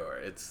that meteor.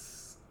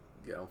 It's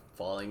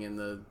falling in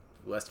the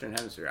Western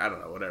Hemisphere. I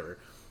don't know, whatever.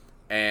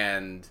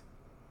 And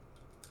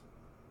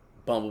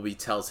Bumblebee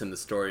tells him the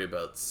story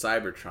about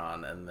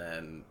Cybertron, and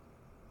then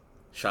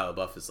Shia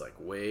LaBeouf is like,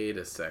 wait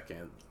a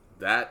second,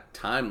 that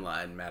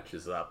timeline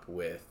matches up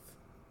with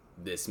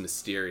this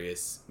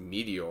mysterious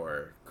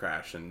meteor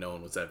crash, and no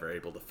one was ever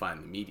able to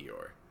find the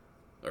meteor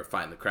or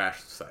find the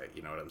crash site.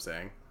 You know what I'm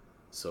saying?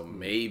 So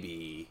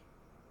maybe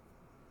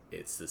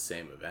it's the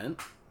same event.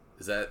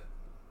 Is that?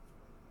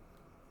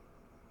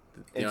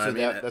 You know what I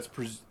mean?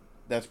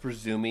 That's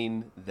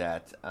presuming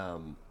that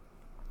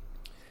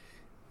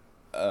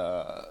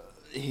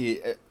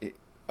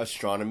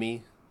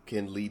astronomy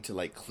can lead to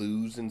like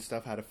clues and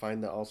stuff how to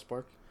find the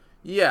Allspark.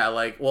 Yeah,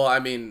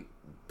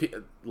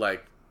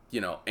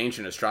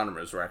 ancient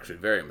astronomers were actually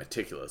very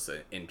meticulous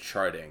in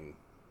charting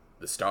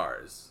the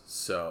stars.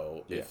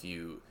 So if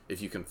you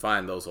can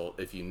find those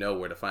if you know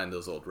where to find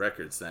those old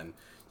records, then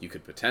you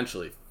could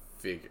potentially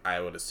I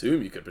would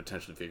assume you could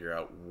potentially figure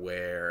out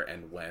where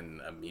and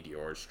when a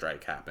meteor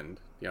strike happened.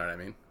 You know what I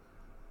mean?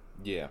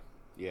 Yeah.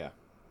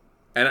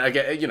 And I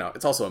get,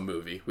 it's also a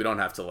movie. We don't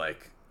have to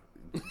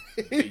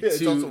be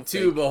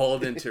too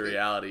beholden to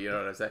reality. You know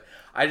what I'm saying?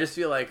 I just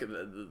feel like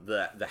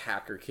the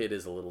hacker kid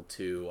is a little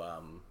too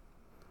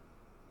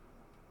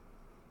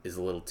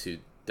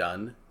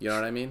done. You know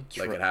what I mean?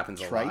 Like it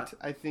happens a lot.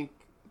 I think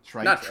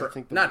trite. Not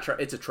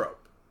trite. It's a trope.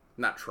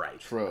 Not trite.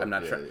 Trope. I'm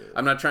not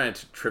trying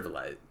to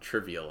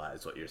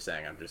trivialize what you're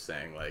saying. I'm just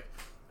saying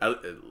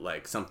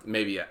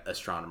maybe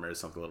astronomer is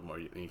something a little more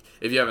unique.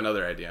 If you have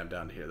another idea, I'm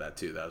down to hear that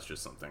too. That was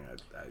just something I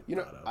thought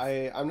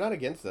of. I'm not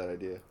against that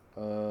idea.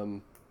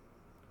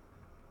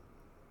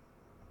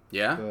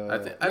 Yeah,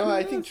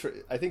 I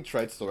think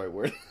trite's the right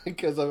word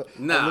because I'm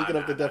looking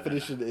up the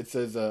definition. It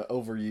says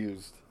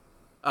overused.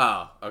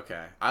 Oh,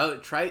 okay.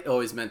 Trite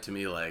always meant to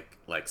me like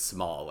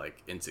small,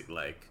 like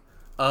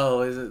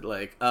oh, is it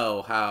like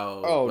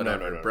how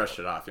whatever, no. brush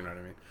it off. You know what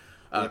I mean?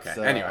 Okay.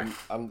 Anyway,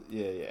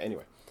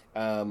 Anyway.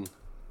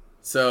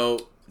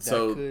 So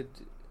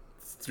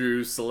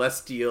through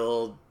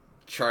celestial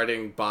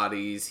charting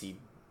bodies, he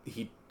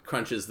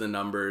crunches the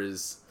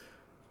numbers,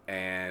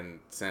 and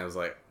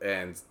Shia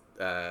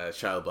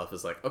LaBeouf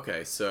is like,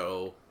 okay,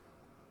 so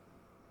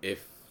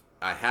if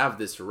I have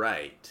this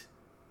right,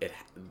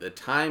 the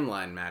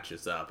timeline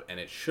matches up, and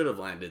it should have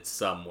landed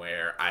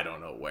somewhere, I don't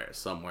know where,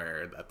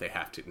 somewhere that they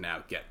have to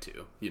now get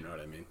to. You know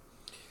what I mean?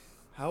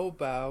 How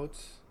about?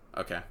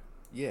 Okay.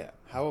 Yeah.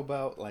 How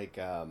about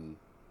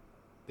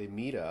they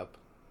meet up,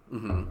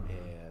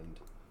 and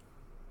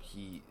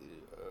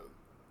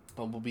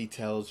Bumblebee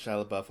tells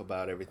Shia LaBeouf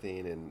about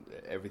everything, and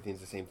everything's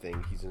the same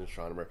thing. He's an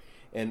astronomer,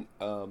 and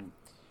Shia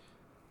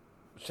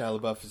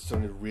LaBeouf is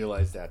starting to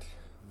realize that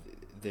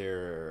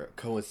they're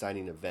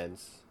coinciding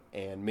events,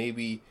 and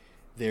maybe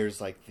there's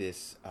like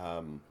this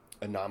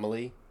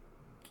anomaly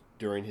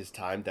during his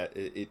time that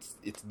it's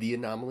the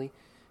anomaly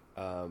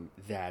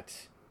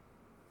that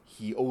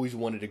he always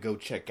wanted to go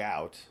check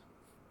out,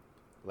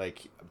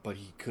 but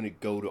he couldn't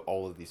go to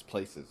all of these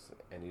places,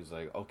 and he's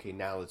like, okay,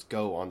 now let's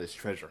go on this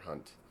treasure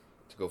hunt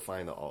to go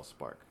find the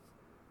Allspark.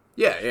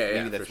 Yeah.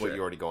 Maybe that's what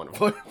you're already going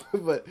for,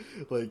 but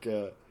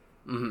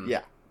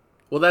yeah.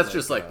 Well, that's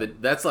just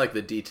that's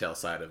the detail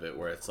side of it,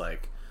 where it's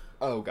like,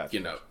 Oh, gotcha. you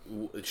know,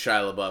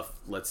 Shia LaBeouf,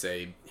 let's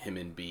say him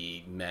and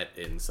B met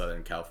in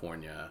Southern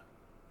California,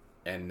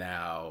 and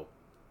now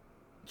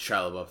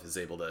Shia LaBeouf is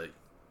able to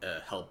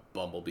help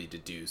Bumblebee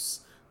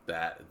deduce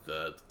that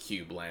the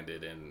cube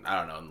landed in, I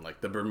don't know, in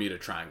like the Bermuda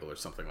Triangle or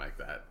something like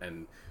that.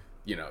 And,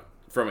 you know,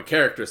 from a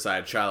character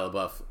side, Shia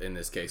LaBeouf in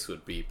this case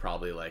would be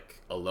probably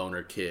like a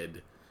loner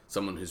kid,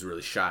 someone who's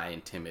really shy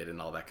and timid and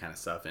all that kind of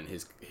stuff. And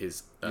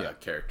his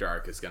character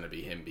arc is going to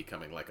be him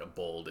becoming like a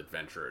bold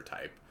adventurer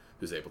type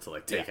who's able to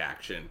like take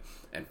action.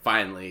 And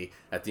finally,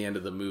 at the end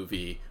of the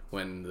movie,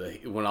 when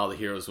all the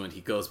heroes win,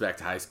 he goes back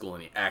to high school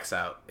and he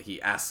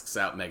asks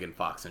out Megan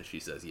Fox, and she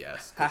says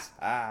yes.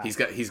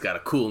 He's got a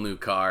cool new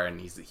car,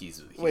 and he's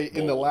wait,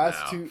 in the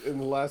last now. in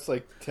the last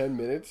like 10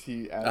 minutes,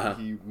 he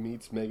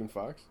meets Megan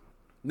Fox.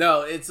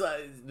 No, it's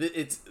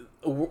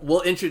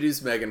we'll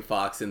introduce Megan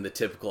Fox in the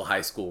typical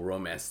high school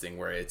romance thing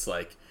where it's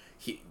like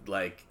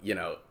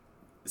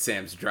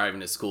Sam's driving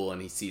to school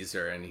and he sees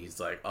her and he's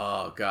like,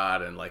 oh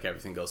god, and like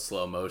everything goes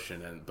slow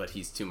motion, but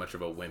he's too much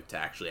of a wimp to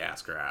actually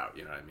ask her out,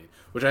 you know what I mean?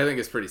 Which I think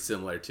is pretty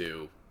similar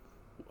to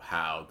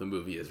how the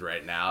movie is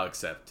right now,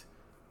 except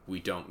we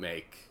don't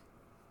make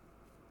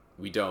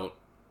Megan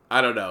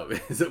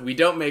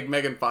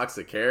Fox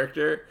a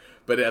character,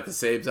 but at the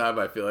same time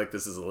I feel like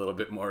this is a little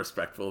bit more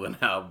respectful than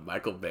how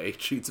Michael Bay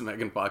treats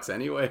Megan Fox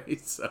anyway,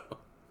 so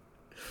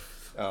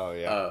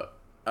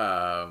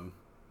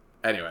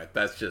anyway,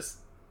 that's just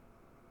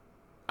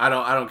I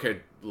don't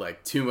care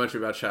like too much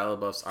about Shia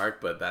LaBeouf's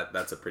arc, but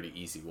that's a pretty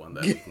easy one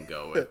that we can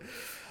go with.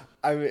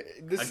 I mean,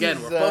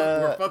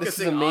 we're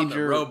focusing on the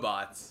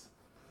robots.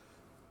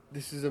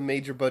 This is a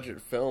major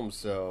budget film,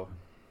 so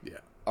yeah.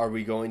 Are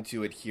we going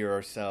to adhere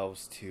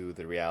ourselves to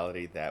the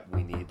reality that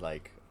we need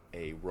like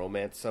a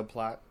romance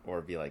subplot,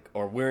 or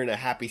we're in a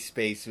happy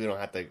space, we don't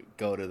have to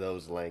go to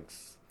those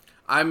lengths?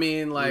 I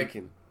mean,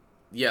 like,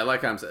 yeah,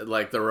 like I'm saying,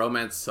 like the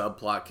romance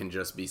subplot can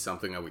just be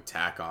something that we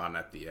tack on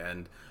at the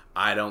end.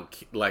 I don't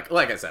like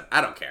I said,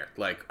 I don't care.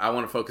 Like, I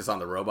want to focus on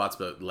the robots,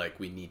 but like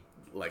we need,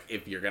 like,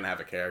 if you're gonna have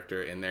a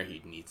character in there, he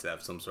needs to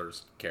have some sort of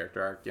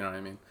character arc. You know what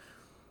I mean?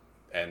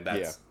 And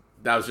that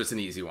was just an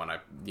easy one I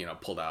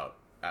pulled out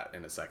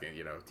in a second.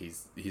 You know,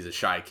 he's a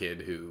shy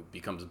kid who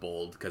becomes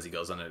bold because he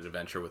goes on an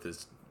adventure with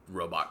his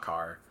robot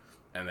car,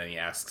 and then he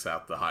asks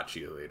out the hot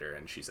cheerleader,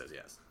 and she says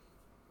yes.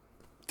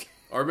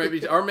 Or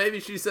maybe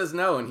she says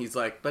no, and he's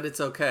like, but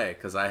it's okay,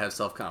 because I have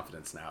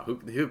self-confidence now.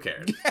 Who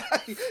cares?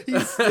 He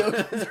still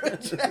gets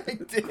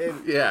rejected.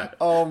 Yeah.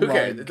 Oh my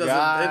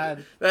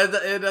god.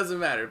 It doesn't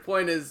matter.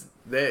 Point is,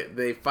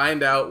 they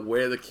find out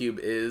where the cube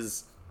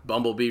is.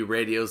 Bumblebee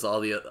radios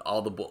all the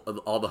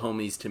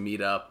homies to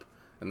meet up,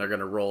 and they're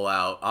gonna roll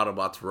out.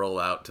 Autobots roll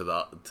out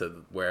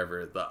to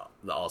wherever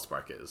the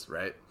Allspark is,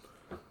 right?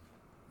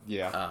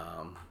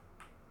 Yeah.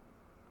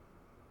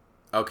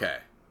 Okay.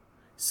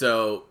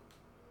 So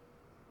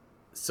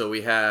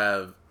we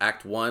have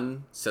Act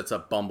 1 sets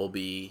up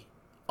Bumblebee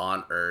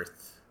on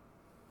Earth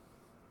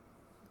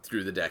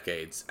through the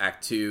decades.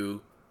 Act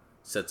 2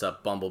 sets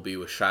up Bumblebee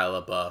with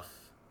Shia LaBeouf.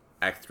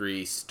 Act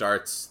 3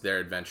 starts their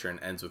adventure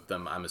and ends with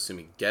them, I'm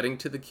assuming, getting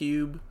to the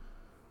cube.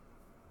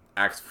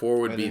 Act 4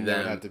 would be them. There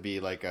would have to be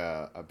like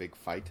a big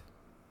fight.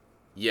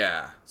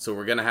 Yeah. So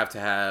we're going to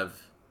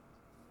have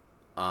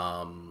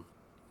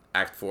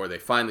Act 4, they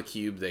find the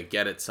cube, they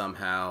get it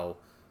somehow.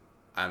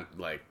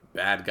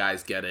 Bad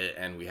guys get it,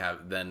 and we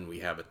have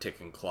a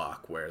ticking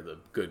clock where the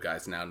good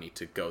guys now need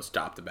to go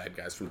stop the bad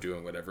guys from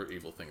doing whatever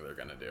evil thing they're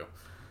gonna do.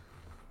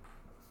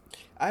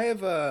 I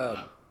have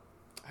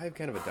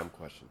kind of a dumb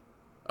question.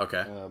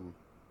 Okay.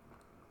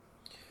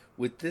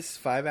 With this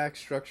 5-act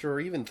structure, or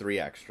even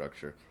 3-act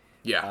structure,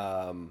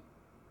 yeah.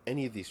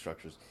 Any of these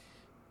structures,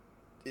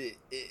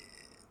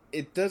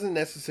 it doesn't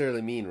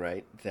necessarily mean,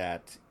 right,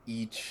 that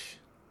each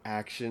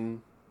act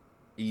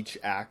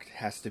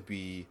has to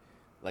be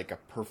like a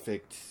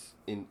perfect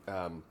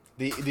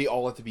they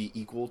all have to be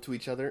equal to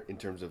each other in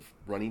terms of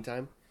running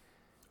time.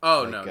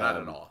 Oh, like, no,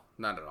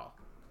 not at all.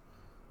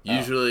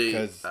 Usually,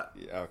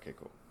 okay,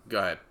 cool. Go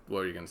ahead. What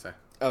were you gonna say?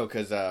 Oh,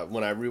 because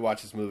when I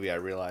rewatched this movie, I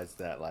realized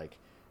that like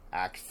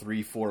Act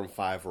 3, 4, and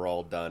 5 were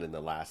all done in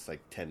the last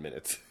like 10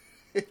 minutes.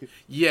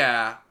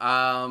 Yeah.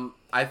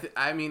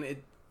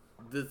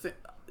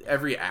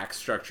 Every act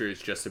structure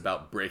is just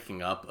about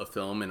breaking up a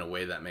film in a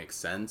way that makes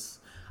sense.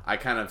 I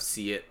kind of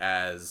see it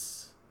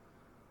as,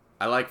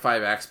 I like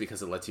 5 acts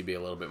because it lets you be a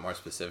little bit more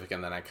specific,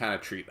 and then I kind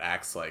of treat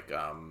acts like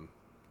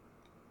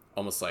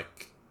almost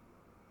like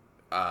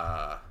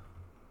I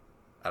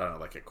don't know,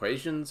 like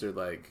equations, or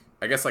like,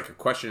 I guess like a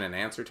question and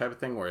answer type of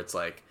thing, where it's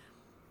like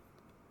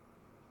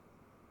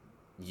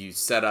you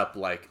set up,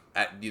 like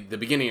at the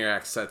beginning of your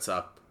act sets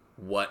up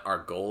what our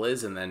goal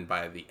is, and then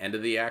by the end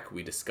of the act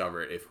we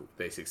discover if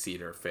they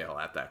succeed or fail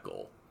at that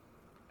goal.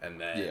 And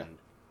then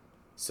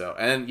so,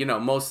 and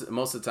most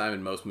of the time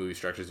in most movie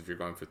structures, if you're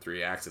going for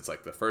 3 acts, it's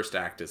like the first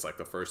act is like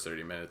the first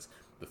 30 minutes,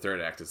 the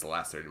third act is the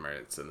last 30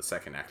 minutes, and the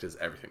second act is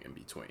everything in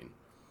between.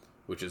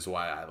 Which is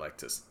why I like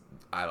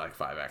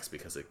 5 acts,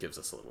 because it gives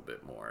us a little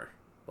bit more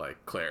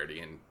like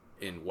clarity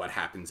in what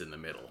happens in the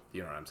middle.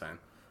 You know what I'm saying?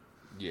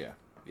 Yeah.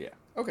 Yeah.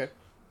 Okay.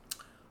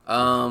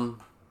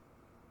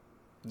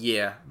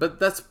 Yeah, but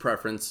that's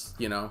preference,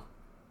 you know.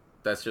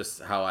 That's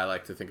just how I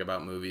like to think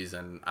about movies,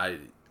 and I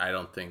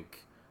don't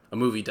think a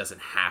movie doesn't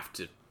have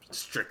to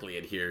strictly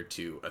adhere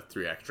to a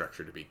 3 act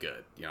structure to be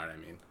good. You know what I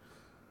mean?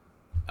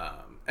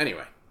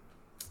 Anyway,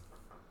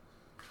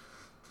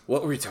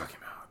 what were we talking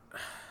about?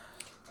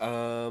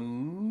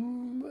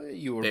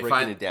 You were They breaking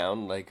find- it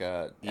down like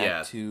Yeah.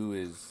 Act 2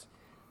 is,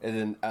 and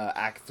then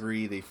Act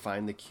 3 they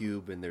find the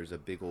cube and there's a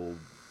big old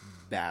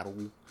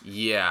battle.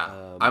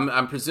 Yeah,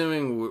 I'm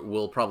presuming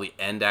we'll probably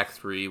end Act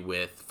 3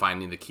 with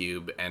finding the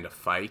cube and a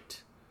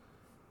fight.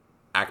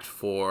 Act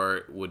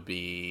 4 would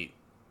be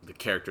the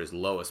character's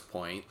lowest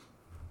point.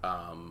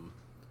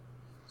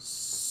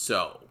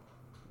 So,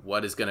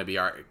 what is going to be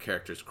our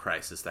character's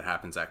crisis that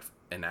happens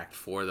in Act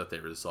 4 that they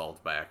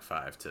resolved by Act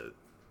 5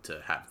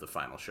 to have the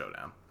final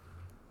showdown?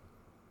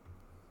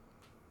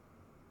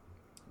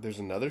 There's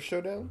another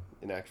showdown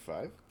in Act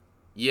 5?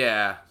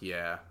 Yeah.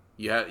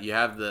 You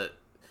have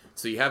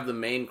the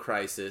main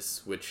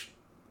crisis, which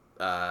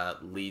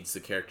leads the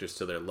characters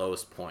to their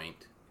lowest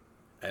point,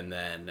 and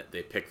then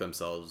they pick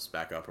themselves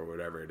back up or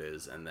whatever it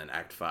is, and then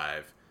Act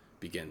 5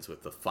 begins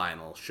with the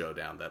final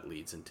showdown that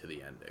leads into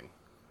the ending.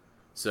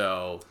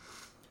 So,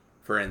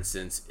 for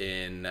instance,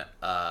 in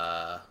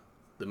the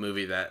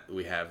movie that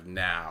we have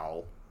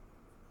now,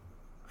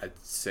 I'd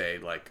say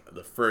like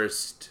the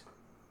first,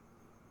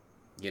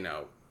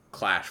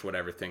 clash,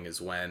 whatever thing,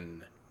 is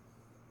when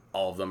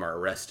all of them are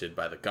arrested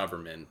by the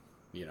government.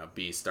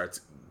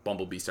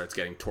 Bumblebee starts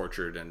getting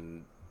tortured,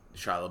 and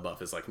Shia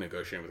LaBeouf is like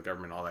negotiating with the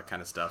government, all that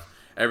kind of stuff.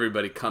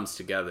 Everybody comes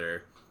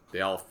together,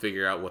 they all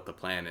figure out what the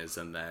plan is,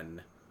 and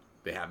then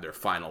they have their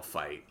final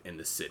fight in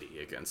the city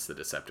against the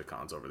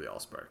Decepticons over the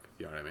Allspark.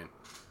 You know what I mean?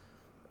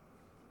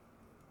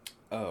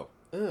 Oh.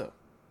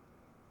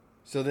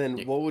 So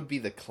then, what would be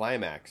the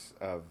climax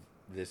of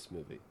this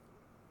movie?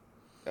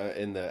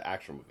 In the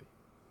actual movie?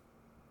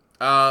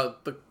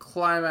 The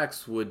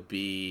climax would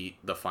be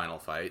the final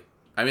fight.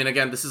 I mean,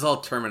 again, this is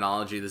all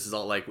terminology. This is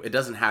all like, it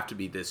doesn't have to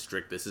be this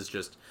strict. This is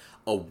just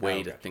a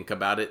way to think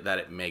about it that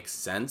it makes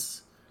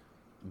sense.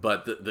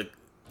 But the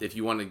if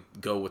you want to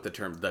go with the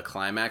term the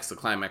climax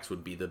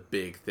would be the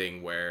big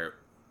thing where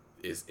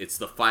it's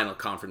the final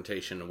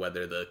confrontation,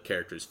 whether the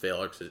characters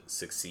fail or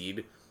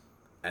succeed,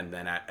 and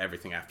then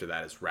everything after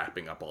that is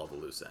wrapping up all the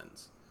loose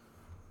ends.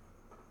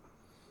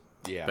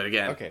 Yeah. But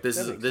again, okay. this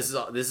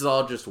is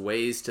all just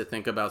ways to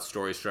think about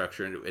story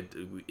structure,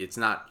 and it's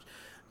not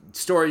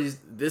stories.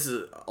 This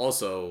is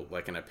also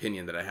like an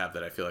opinion that I have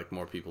that I feel like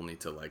more people need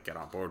to like get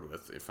on board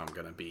with. If I'm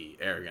gonna be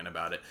arrogant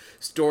about it,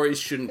 stories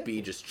shouldn't be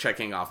just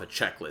checking off a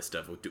checklist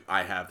of do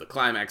I have the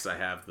climax, I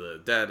have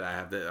the dead, I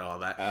have all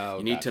that.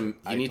 You need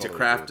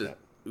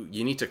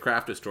to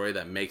craft a story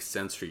that makes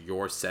sense for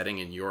your setting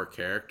and your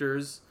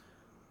characters,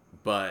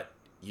 but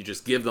you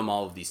just give them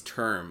all of these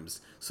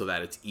terms so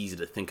that it's easy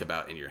to think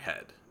about in your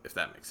head, if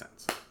that makes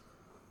sense.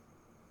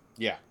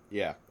 Yeah,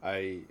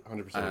 I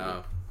 100%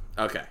 agree.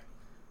 Okay.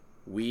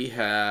 We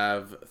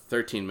have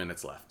 13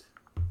 minutes left.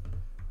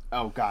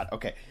 Oh, God,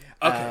 okay.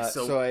 Okay,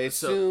 so I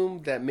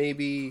assume that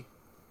maybe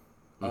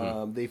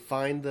they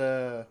find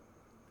the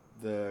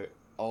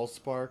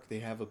Allspark, they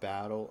have a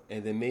battle,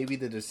 and then maybe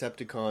the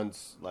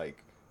Decepticons,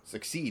 like,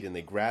 succeed and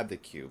they grab the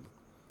cube.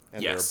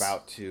 And they're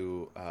about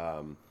to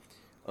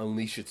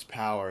unleash its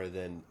power,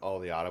 then all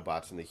the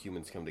Autobots and the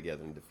humans come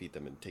together and defeat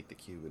them and take the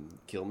cube and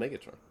kill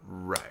Megatron.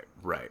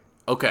 Right.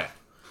 Okay.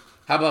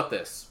 How about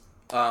this?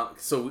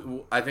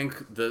 So I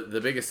think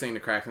the biggest thing to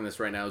crack in this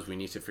right now is we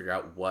need to figure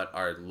out what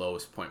our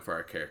lowest point for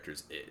our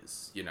characters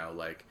is.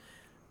 Like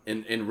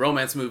in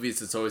romance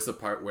movies, it's always the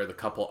part where the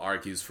couple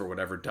argues for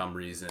whatever dumb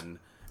reason,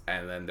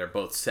 and then they're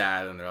both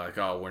sad and they're like,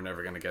 "Oh, we're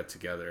never gonna get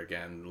together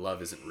again.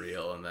 Love isn't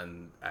real." And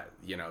then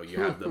you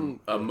have them.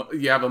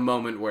 You have a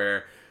moment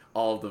where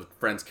all the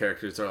friends'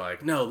 characters are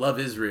like, "No, love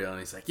is real," and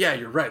he's like, "Yeah,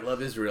 you're right,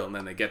 love is real." And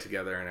then they get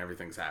together and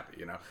everything's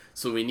happy.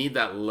 So we need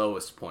that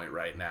lowest point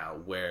right now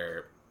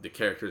where the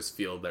characters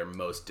feel they're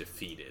most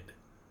defeated.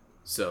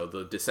 So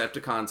the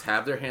Decepticons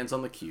have their hands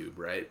on the cube,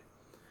 right?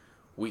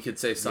 We could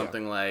say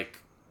something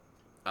like,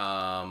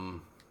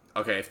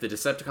 okay, if the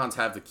Decepticons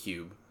have the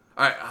cube,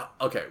 all right,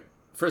 okay.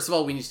 First of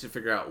all, we need to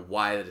figure out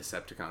why the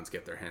Decepticons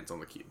get their hands on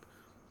the cube.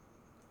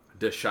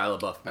 Does Shia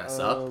LaBeouf mess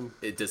up?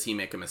 Does he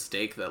make a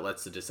mistake that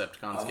lets the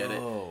Decepticons get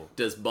it?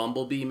 Does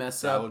Bumblebee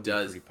mess up? That would be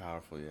pretty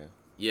powerful, yeah.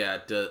 Yeah.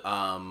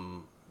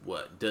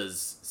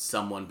 Does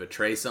someone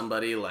betray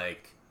somebody?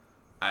 Like,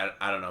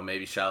 I don't know,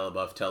 maybe Shia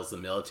LaBeouf tells the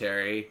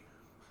military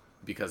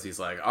because he's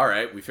like, all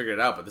right, we figured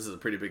it out, but this is a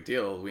pretty big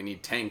deal. We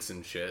need tanks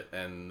and shit.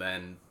 And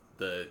then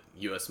the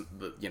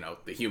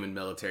the human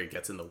military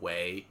gets in the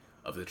way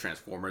of the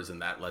Transformers,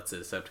 and that lets the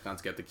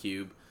Decepticons get the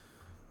cube.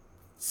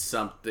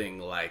 Something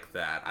like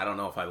that. I don't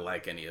know if I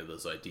like any of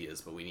those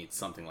ideas, but we need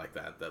something like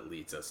that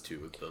leads us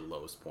to the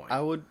lowest point.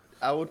 I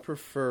would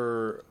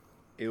prefer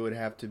it would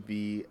have to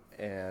be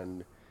a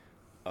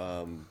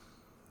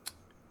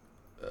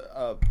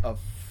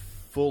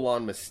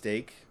full-on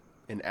mistake,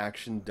 an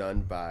action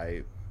done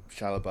by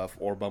Shia LaBeouf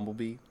or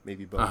Bumblebee,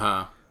 maybe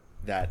both.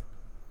 that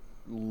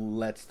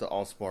lets the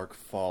Allspark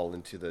fall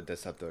into the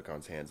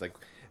Decepticons' hands. Like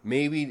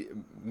maybe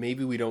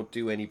we don't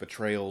do any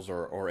betrayals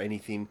or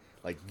anything.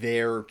 Like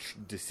their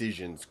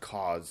decisions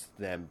cause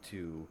them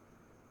to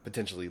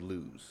potentially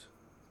lose.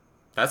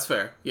 That's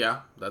fair.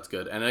 Yeah, that's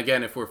good. And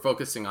again, if we're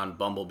focusing on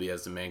Bumblebee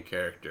as the main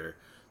character,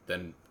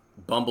 then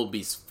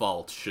Bumblebee's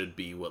fault should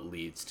be what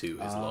leads to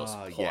his lowest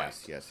point.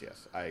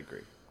 Yes. I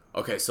agree.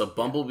 Okay, so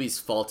Bumblebee's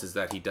fault is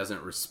that he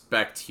doesn't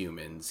respect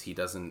humans. He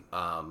doesn't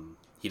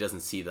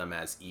see them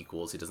as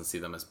equals. He doesn't see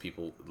them as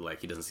people.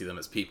 Like, he doesn't see them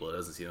as people. He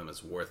doesn't see them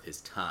as worth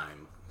his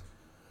time.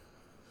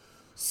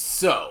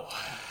 So,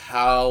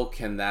 how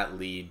can that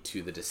lead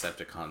to the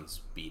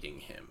Decepticons beating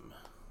him?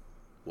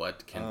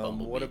 What can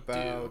Bumblebee what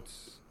about,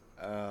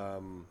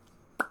 do?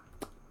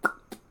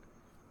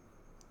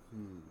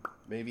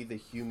 Maybe the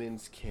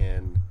humans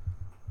can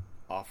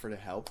offer to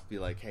help. Be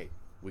like, hey,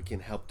 we can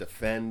help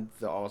defend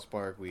the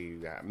Allspark. We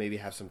maybe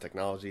have some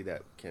technology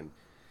that can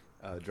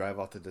drive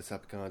off the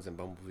Decepticons. And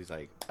Bumblebee's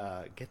like,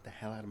 get the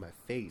hell out of my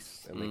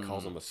face. And they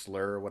calls him a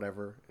slur or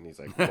whatever. And he's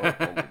like, what,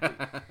 Bumblebee?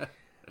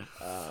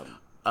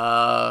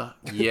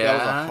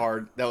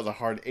 Yeah. That was a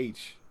hard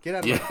H. Get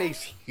out of my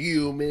face,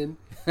 human.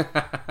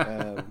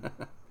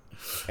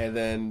 And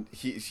then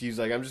he's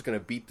like, I'm just gonna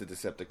beat the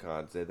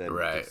Decepticons. And then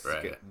right.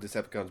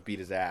 Decepticons beat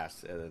his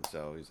ass. And then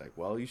so he's like,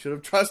 well, you should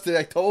have trusted.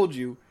 I told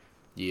you.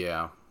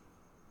 Yeah.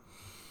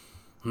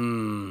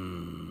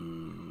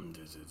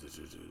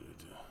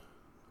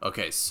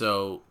 Okay,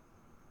 so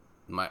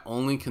my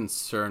only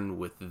concern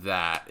with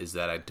that is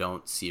that I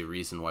don't see a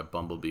reason why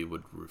Bumblebee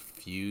would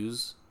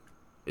refuse.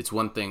 It's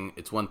one thing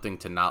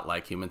to not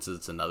like humans.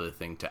 It's another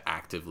thing to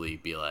actively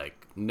be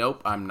like,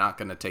 nope, I'm not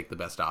going to take the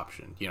best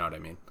option. You know what I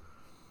mean?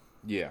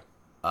 Yeah.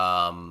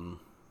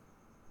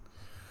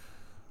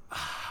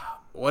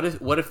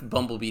 What if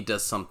Bumblebee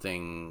does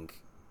something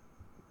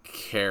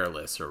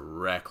careless or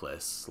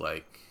reckless?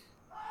 Like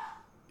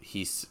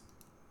he's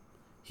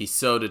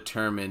so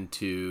determined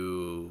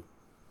to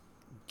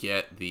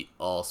get the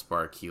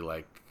Allspark, he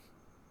like,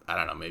 I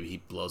don't know, maybe he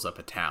blows up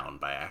a town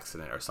by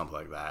accident or something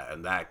like that,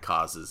 and that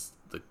causes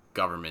the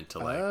government to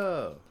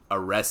like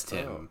arrest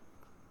him,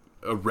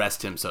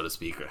 so to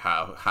speak, or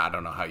how I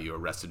don't know how you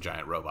arrest a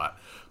giant robot,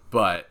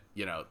 but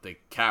you know, they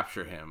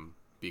capture him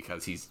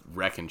because he's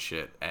wrecking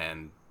shit,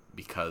 and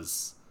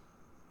because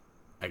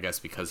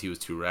he was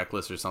too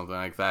reckless or something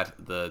like that,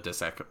 the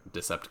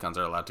Decepticons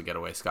are allowed to get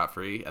away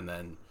scot-free, and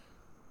then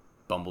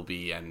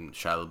Bumblebee and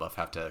Shia LaBeouf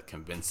have to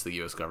convince the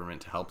U.S.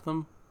 government to help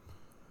them.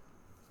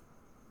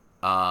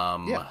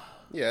 Yeah,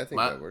 I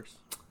think that works.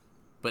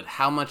 But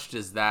how much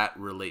does that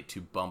relate to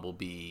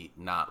Bumblebee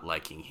not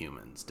liking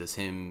humans? Does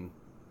him,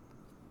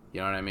 you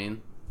know what I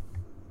mean?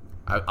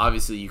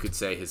 Obviously, you could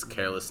say his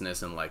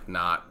carelessness and like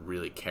not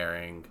really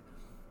caring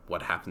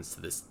what happens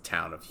to this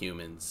town of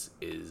humans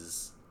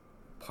is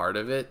part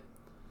of it.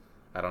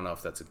 I don't know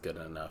if that's a good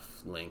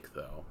enough link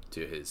though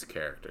to his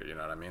character. You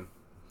know what I mean?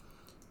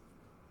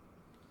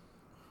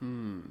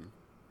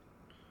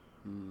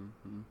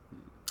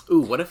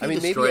 Ooh, what if he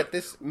destroyed...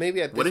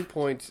 maybe at this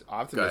point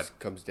Optimus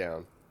comes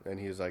down and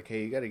he was like,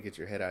 "Hey, you got to get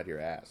your head out of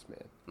your ass,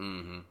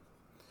 man."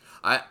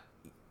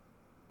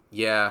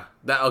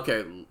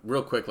 Okay,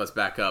 real quick, let's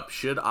back up.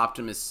 Should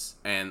Optimus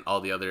and all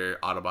the other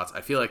Autobots,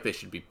 I feel like they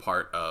should be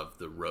part of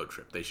the road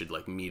trip. They should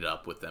like meet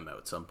up with them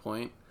at some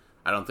point.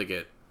 I don't think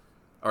it,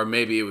 or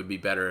maybe it would be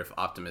better if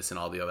Optimus and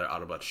all the other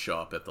Autobots show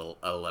up at the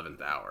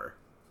 11th hour.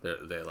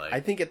 They like, I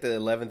think at the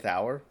 11th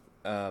hour,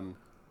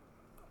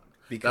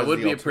 because that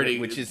would be a pretty,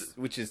 which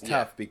is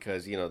tough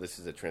because, you know, this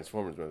is a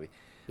Transformers movie.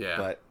 Yeah.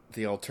 But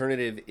the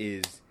alternative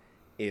is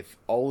if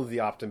all of the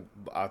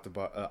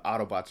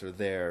Autobots are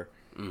there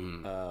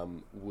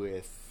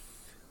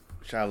with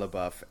Shia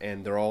LaBeouf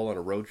and they're all on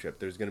a road trip,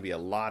 there's going to be a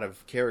lot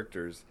of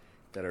characters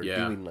that are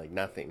doing like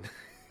nothing.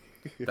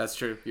 That's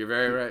true. You're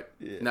very right.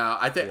 Yeah. No,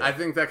 I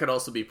think that could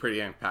also be pretty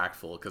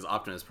impactful because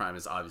Optimus Prime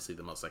is obviously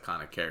the most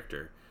iconic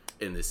character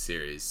in this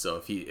series.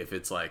 So if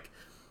it's like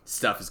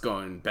stuff is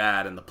going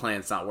bad and the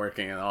plan's not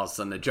working and all of a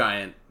sudden a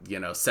giant, you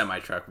know,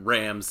 semi-truck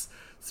rams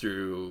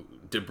through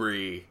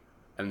debris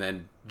and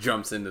then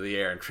jumps into the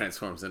air and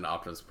transforms into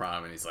Optimus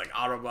Prime and he's like,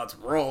 Autobots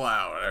roll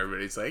out, and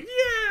everybody's like,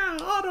 yeah,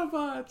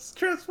 Autobots,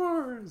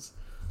 Transformers.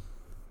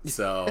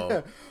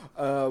 So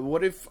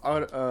what if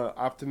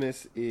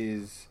Optimus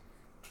is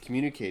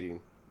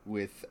communicating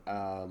with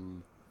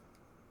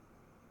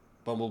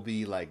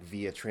Bumblebee like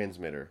via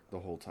transmitter the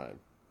whole time?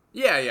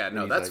 Yeah,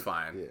 no, that's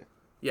like, fine.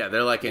 Yeah,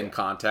 they're like in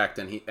contact,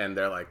 and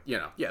they're like, you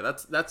know,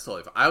 that's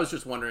totally fine. I was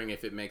just wondering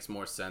if it makes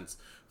more sense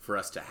for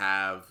us to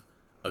have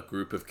a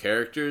group of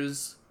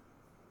characters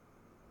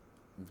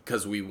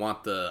because we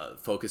want the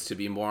focus to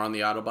be more on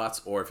the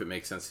Autobots, or if it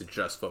makes sense to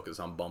just focus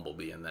on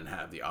Bumblebee and then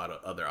have the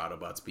other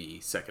Autobots be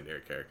secondary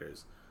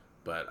characters.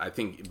 But I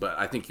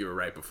think you were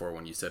right before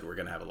when you said we're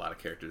gonna have a lot of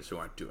characters who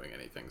aren't doing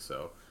anything,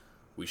 so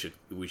we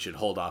should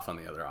hold off on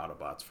the other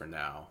Autobots for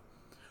now.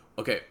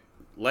 Okay.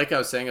 Like I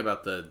was saying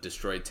about the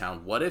destroyed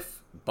town, what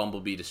if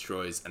Bumblebee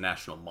destroys a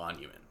national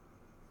monument?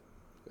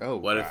 Oh,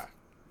 what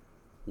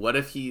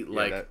if he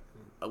like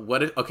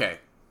what if? Okay,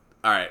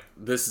 all right.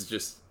 This is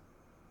just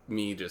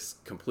me,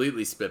 just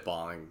completely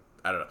spitballing.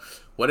 I don't know.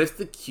 What if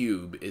the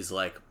cube is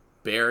like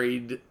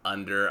buried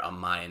under a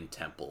Mayan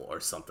temple or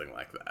something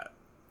like that?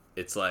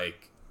 It's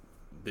like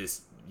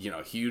this,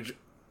 huge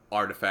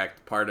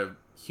artifact, part of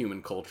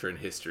human culture and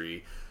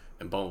history,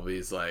 and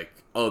Bumblebee's like,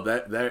 oh,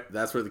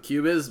 that's where the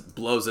cube is,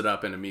 blows it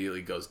up and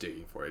immediately goes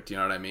digging for it. Do you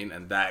know what I mean?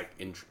 And that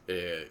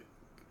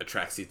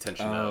attracts the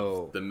attention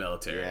of the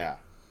military. Yeah.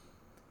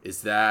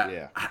 Is that...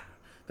 Yeah.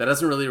 That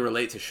doesn't really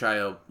relate to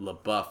Shia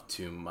LaBeouf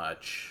too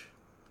much,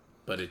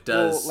 but it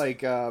does... Well,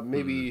 like,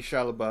 maybe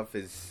Shia LaBeouf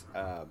is...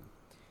 Shia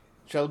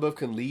LaBeouf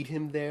can lead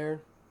him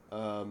there,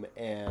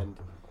 and...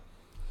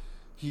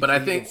 But I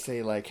think...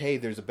 say, like, hey,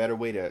 there's a better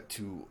way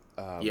to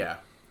yeah.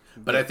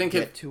 But I think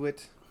get to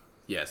it.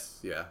 Yes,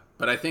 yeah.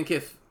 But I think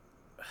if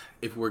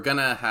we're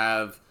gonna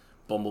have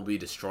Bumblebee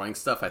destroying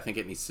stuff, I think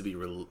it needs to be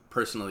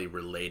personally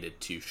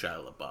related to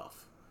Shia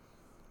LaBeouf.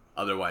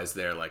 Otherwise,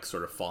 their like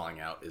sort of falling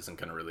out isn't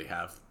gonna really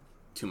have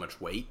too much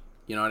weight.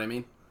 You know what I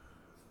mean?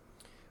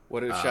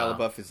 What if Shia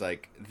LaBeouf is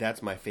like,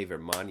 that's my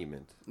favorite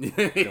monument.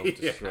 Don't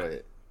destroy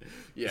it.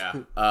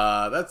 Yeah,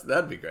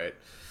 that'd be great.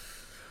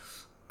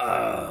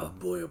 Oh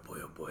boy, oh boy,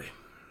 oh boy.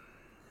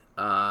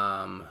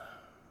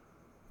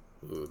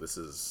 Ooh, this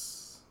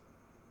is...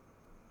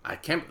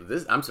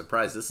 I'm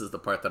surprised this is the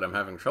part that I'm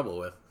having trouble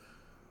with.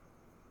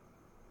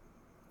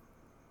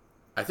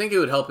 I think it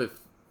would help if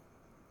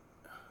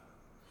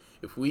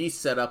we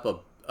set up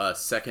a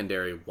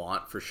secondary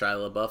want for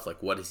Shia LaBeouf.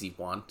 Like, what does he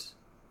want?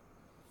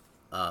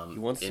 He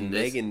wants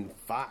Megan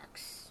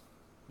Fox.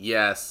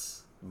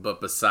 Yes, but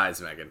besides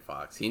Megan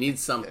Fox, he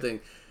needs something.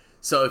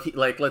 So if he,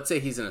 like, let's say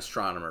he's an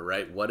astronomer,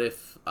 right? What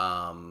if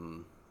I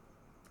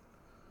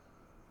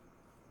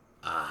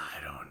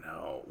don't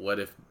know. What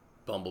if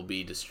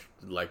Bumblebee just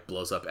like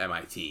blows up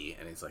MIT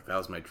and he's like, that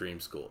was my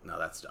dream school? No,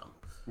 that's dumb.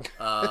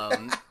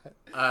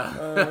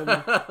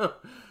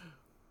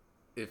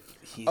 If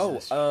he's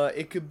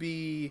it could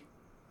be.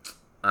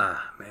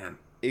 Man.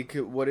 It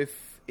could. What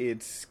if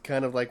it's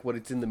kind of like what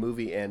it's in the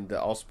movie, and the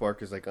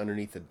Allspark is like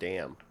underneath a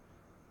dam,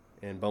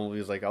 and Bumblebee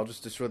is like, I'll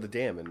just destroy the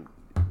dam, and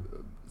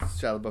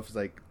Shia LaBeouf is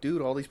like,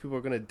 dude, all these people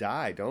are gonna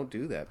die. Don't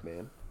do that,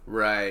 man.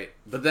 Right,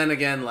 but then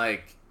again,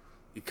 like.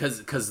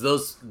 Because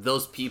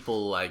those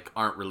people like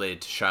aren't related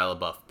to Shia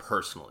LaBeouf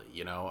personally,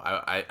 you know.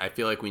 I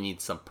feel like we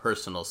need some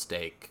personal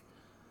stake.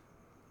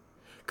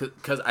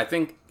 Because I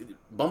think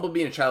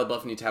Bumblebee and Shia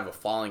LaBeouf need to have a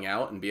falling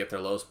out and be at their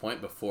lowest point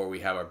before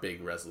we have our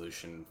big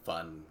resolution,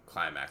 fun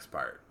climax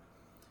part.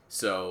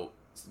 So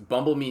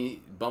Bumblebee.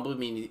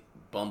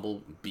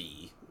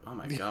 Oh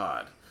my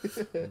god,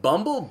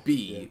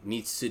 Bumblebee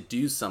needs to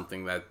do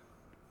something that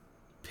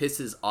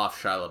pisses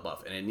off Shia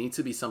LaBeouf, and it needs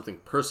to be something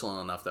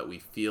personal enough that we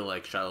feel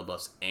like Shia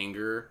LaBeouf's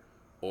anger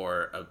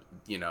or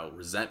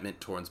resentment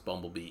towards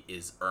Bumblebee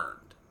is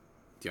earned.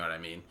 Do you know what I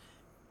mean?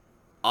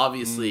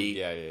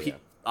 Obviously,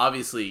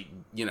 obviously,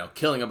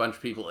 killing a bunch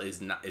of people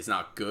is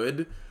not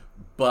good,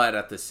 but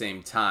at the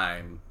same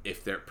time,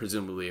 if they're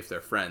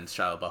friends,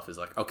 Shia LaBeouf is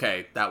like,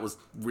 okay, that was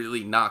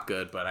really not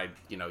good, but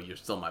you're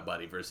still my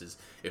buddy. Versus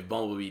if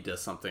Bumblebee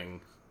does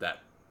something that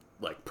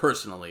like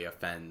personally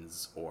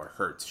offends or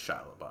hurts Shia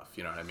LaBeouf,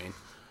 you know what I mean?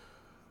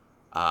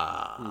 Boy,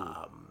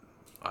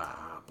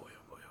 oh boy,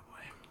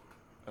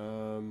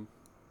 oh boy.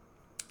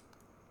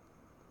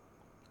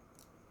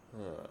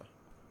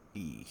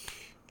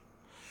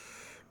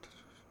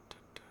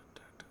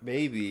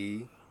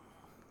 Maybe.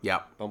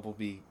 Yep.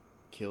 Bumblebee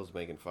kills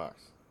Megan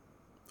Fox.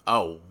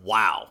 Oh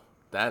wow,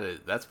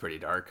 that's pretty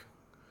dark.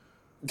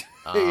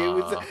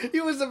 He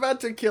was about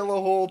to kill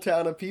a whole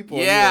town of people.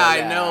 Yeah,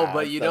 I know,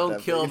 but you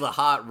don't kill the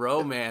hot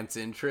romance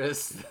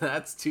interest.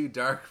 That's too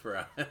dark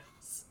for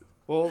us.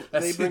 Well,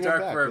 that's too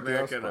dark for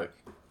American.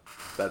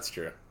 That's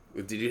true.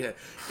 Did you?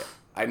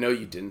 I know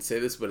you didn't say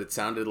this, but it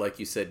sounded like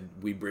you said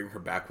we bring her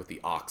back with the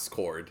aux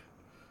cord.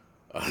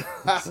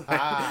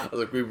 I was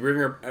like, we bring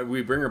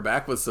her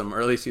back with some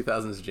early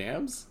 2000s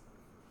jams.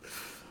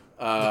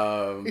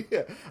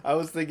 Yeah, I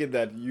was thinking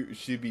that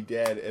she'd be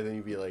dead, and then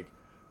you'd be like,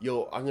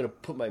 yo, I'm gonna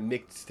put my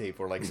mixtape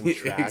or like some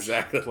trash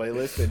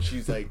playlist, and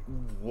she's like,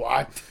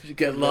 what? She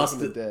get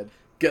lost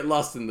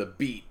in the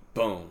beat.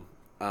 Boom.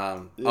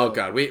 Oh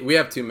god, we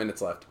have 2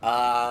 minutes left.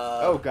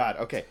 Oh god,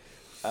 okay.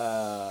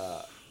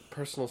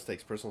 Personal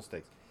stakes.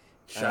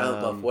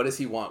 Shia LaBeouf, what does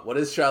he want? What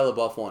does Shia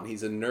LaBeouf want?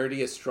 He's a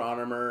nerdy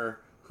astronomer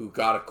who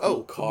got a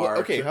cool car.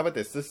 Okay, how about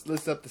this? Let's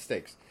list up the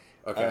stakes.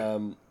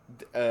 Okay.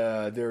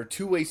 There are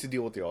two ways to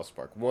deal with the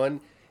Allspark.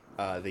 One,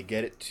 they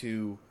get it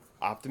to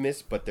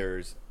Optimus, but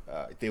there's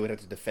they would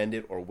have to defend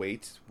it or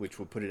wait, which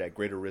would put it at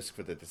greater risk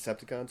for the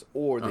Decepticons,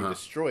 or they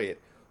destroy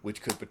it,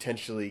 which could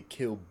potentially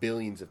kill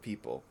billions of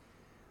people.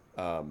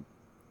 The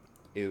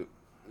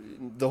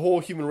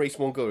whole human race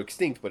won't go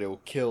extinct, but it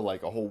will kill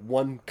like a whole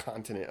one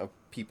continent of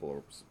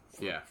people.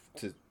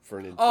 For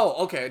an instance.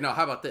 Oh, okay. No,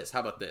 how about this? How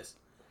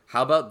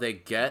about they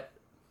get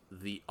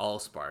the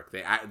Allspark?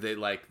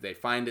 They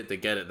find it, they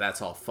get it.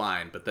 That's all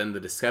fine. But then the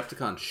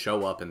Decepticons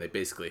show up and they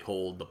basically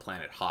hold the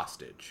planet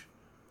hostage.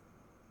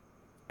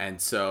 And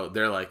so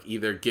they're like,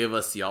 either give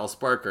us the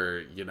Allspark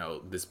or,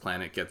 this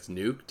planet gets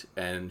nuked.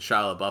 And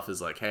Shia LaBeouf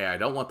is like, hey, I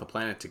don't want the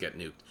planet to get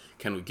nuked.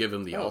 Can we give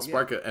him the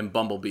Allspark? Yeah. And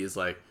Bumblebee is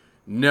like,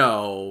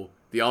 no,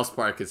 the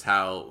Allspark is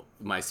how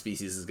my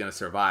species is going to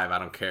survive. I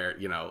don't care.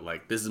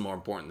 This is more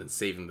important than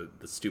saving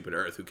the stupid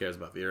Earth. Who cares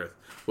about the Earth?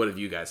 What have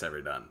you guys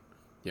ever done?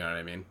 You know what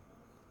I mean?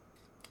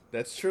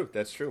 That's true.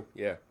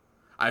 Yeah.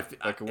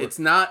 It's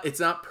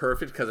not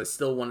perfect because I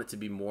still want it to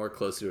be more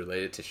closely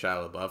related to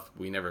Shia LaBeouf.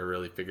 We never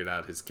really figured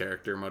out his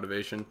character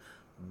motivation,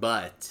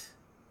 but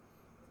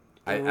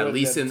at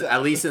least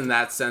in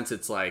that sense,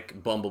 it's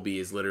like Bumblebee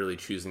is literally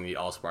choosing the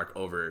Allspark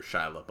over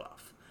Shia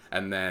LaBeouf,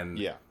 and then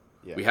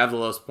we have the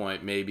lowest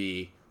point.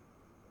 Maybe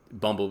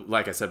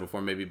like I said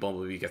before, maybe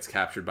Bumblebee gets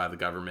captured by the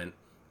government,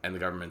 and the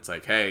government's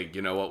like, hey,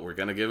 you know what? We're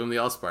gonna give him the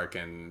Allspark,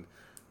 and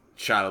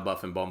Shia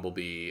LaBeouf and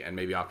Bumblebee and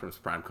maybe Optimus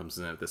Prime comes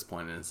in at this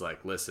point and is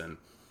like, listen,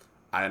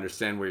 I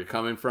understand where you're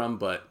coming from,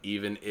 but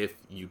even if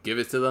you give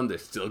it to them, they're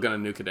still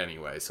going to nuke it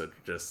anyway. So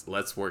just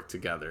let's work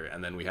together.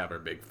 And then we have our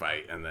big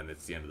fight. And then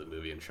it's the end of the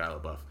movie and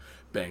Shia LaBeouf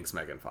bangs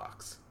Megan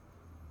Fox.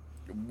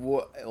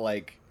 What,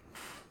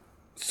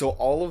 so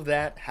all of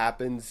that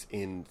happens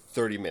in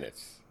 30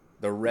 minutes.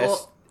 The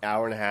rest,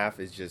 hour and a half,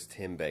 is just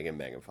him banging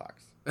Megan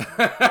Fox.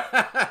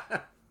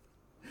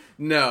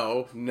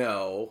 No,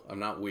 I'm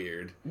not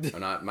weird. I'm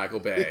not Michael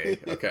Bay.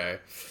 Okay.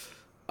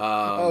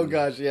 Oh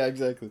gosh, yeah,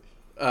 exactly.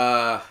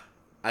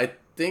 I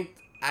think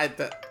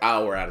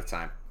we're out of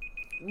time.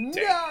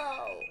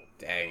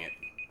 Dang it.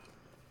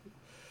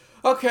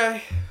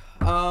 Okay.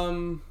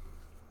 How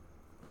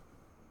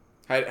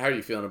are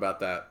you feeling about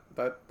that?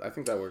 I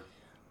think that worked.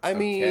 I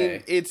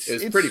mean, it's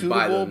pretty suitable,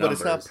 by the numbers, but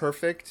it's not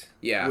perfect.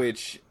 Yeah.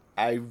 Which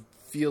I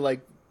feel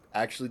like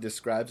actually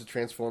describes a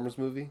Transformers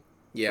movie.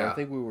 Yeah. So I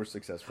think we were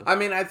successful. I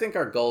mean, I think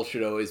our goal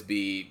should always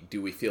be, do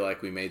we feel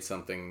like we made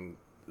something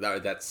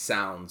that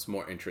sounds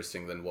more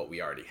interesting than what we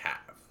already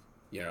have?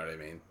 You know what I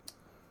mean?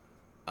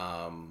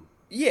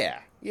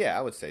 Yeah,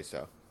 I would say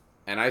so.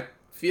 And I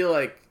feel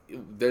like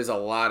there's a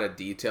lot of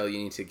detail you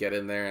need to get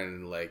in there,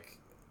 and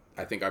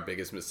I think our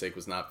biggest mistake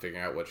was not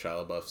figuring out what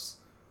Shia LaBeouf's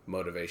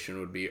motivation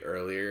would be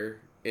earlier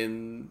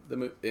in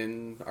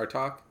our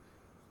talk.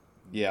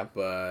 Yeah,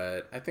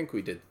 but I think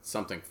we did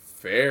something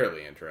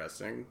fairly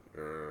interesting.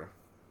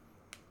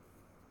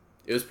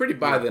 It was pretty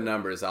by the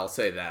numbers, I'll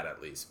say that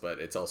at least. But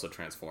it's also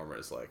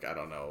Transformers. I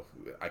don't know.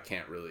 I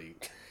can't really.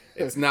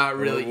 It's not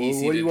really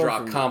easy to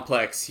draw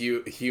complex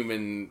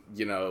human,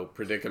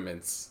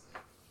 predicaments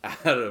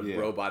out of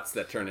robots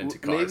that turn into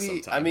cars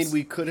sometimes. I mean,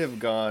 we could have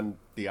gone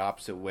the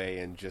opposite way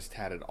and just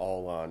had it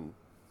all on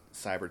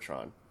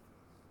Cybertron.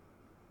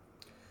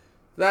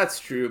 That's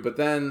true, but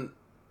then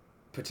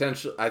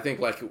potential. I think,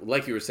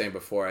 like you were saying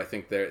before, I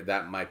think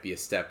that might be a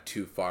step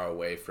too far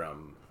away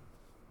from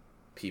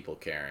people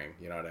caring.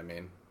 You know what I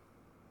mean?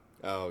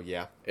 Oh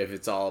yeah. If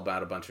it's all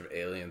about a bunch of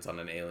aliens on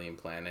an alien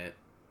planet.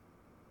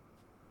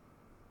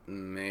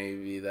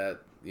 Maybe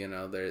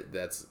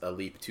that's a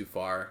leap too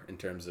far in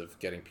terms of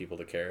getting people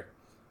to care.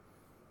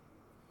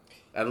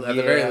 At the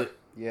very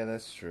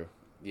that's true.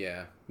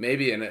 Yeah,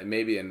 maybe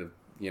in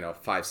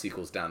 5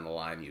 sequels down the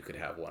line, you could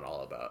have one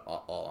all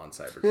on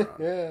Cybertron.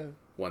 Yeah.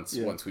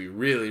 Once we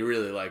really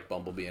really like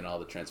Bumblebee and all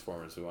the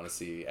Transformers, we want to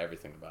see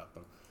everything about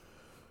them.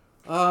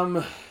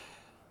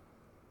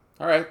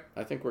 All right,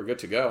 I think we're good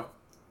to go.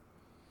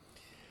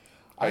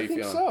 How you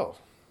feeling? So.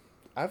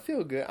 I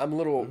feel good. I'm a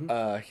little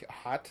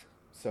hot.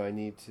 So I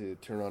need to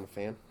turn on a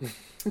fan.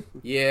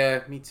 Yeah,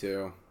 me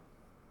too.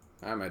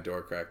 I have my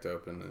door cracked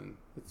open and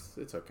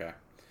it's okay.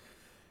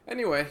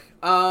 Anyway,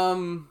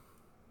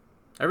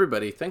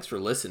 everybody, thanks for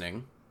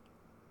listening.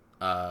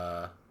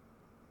 I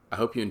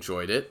hope you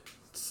enjoyed it.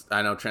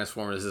 I know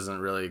Transformers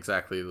isn't really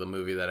exactly the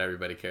movie that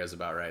everybody cares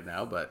about right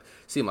now, but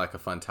it seemed like a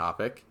fun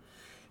topic.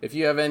 If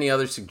you have any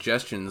other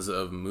suggestions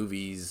of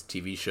movies,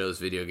 TV shows,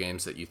 video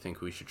games that you think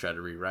we should try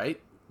to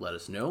rewrite, let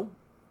us know.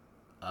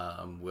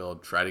 We'll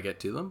try to get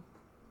to them.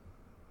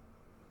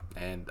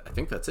 And I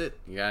think that's it.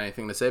 You got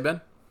anything to say, Ben?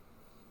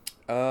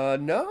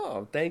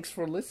 No. Thanks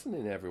for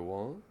listening,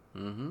 everyone.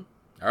 Mm-hmm.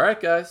 All right,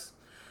 guys.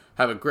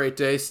 Have a great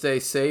day.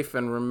 Stay safe.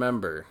 And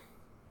remember,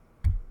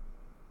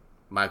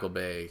 Michael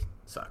Bay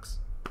sucks.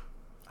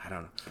 I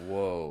don't know.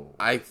 Whoa.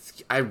 I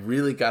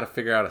really got to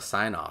figure out a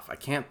sign-off. I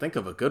can't think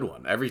of a good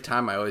one. Every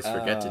time I always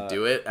forget to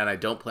do it, and I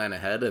don't plan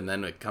ahead, and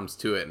then it comes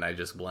to it, and I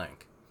just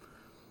blank.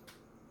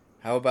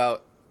 How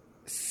about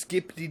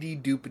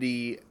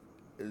skip-dee-dee-doopity,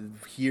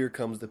 here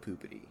comes the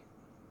poopity?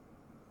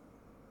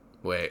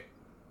 Wait.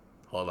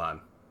 Hold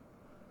on.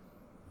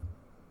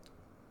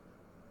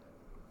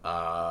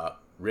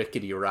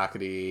 Rickety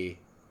rockety.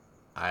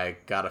 I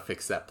gotta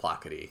fix that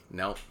plockety.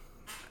 Nope.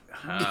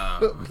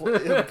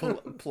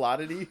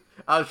 Plottity?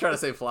 I was trying to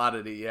say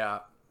flottity, yeah.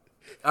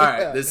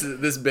 Alright,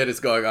 this bit is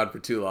going on for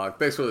too long.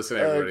 Thanks for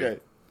listening, everybody. Okay.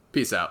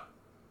 Peace out.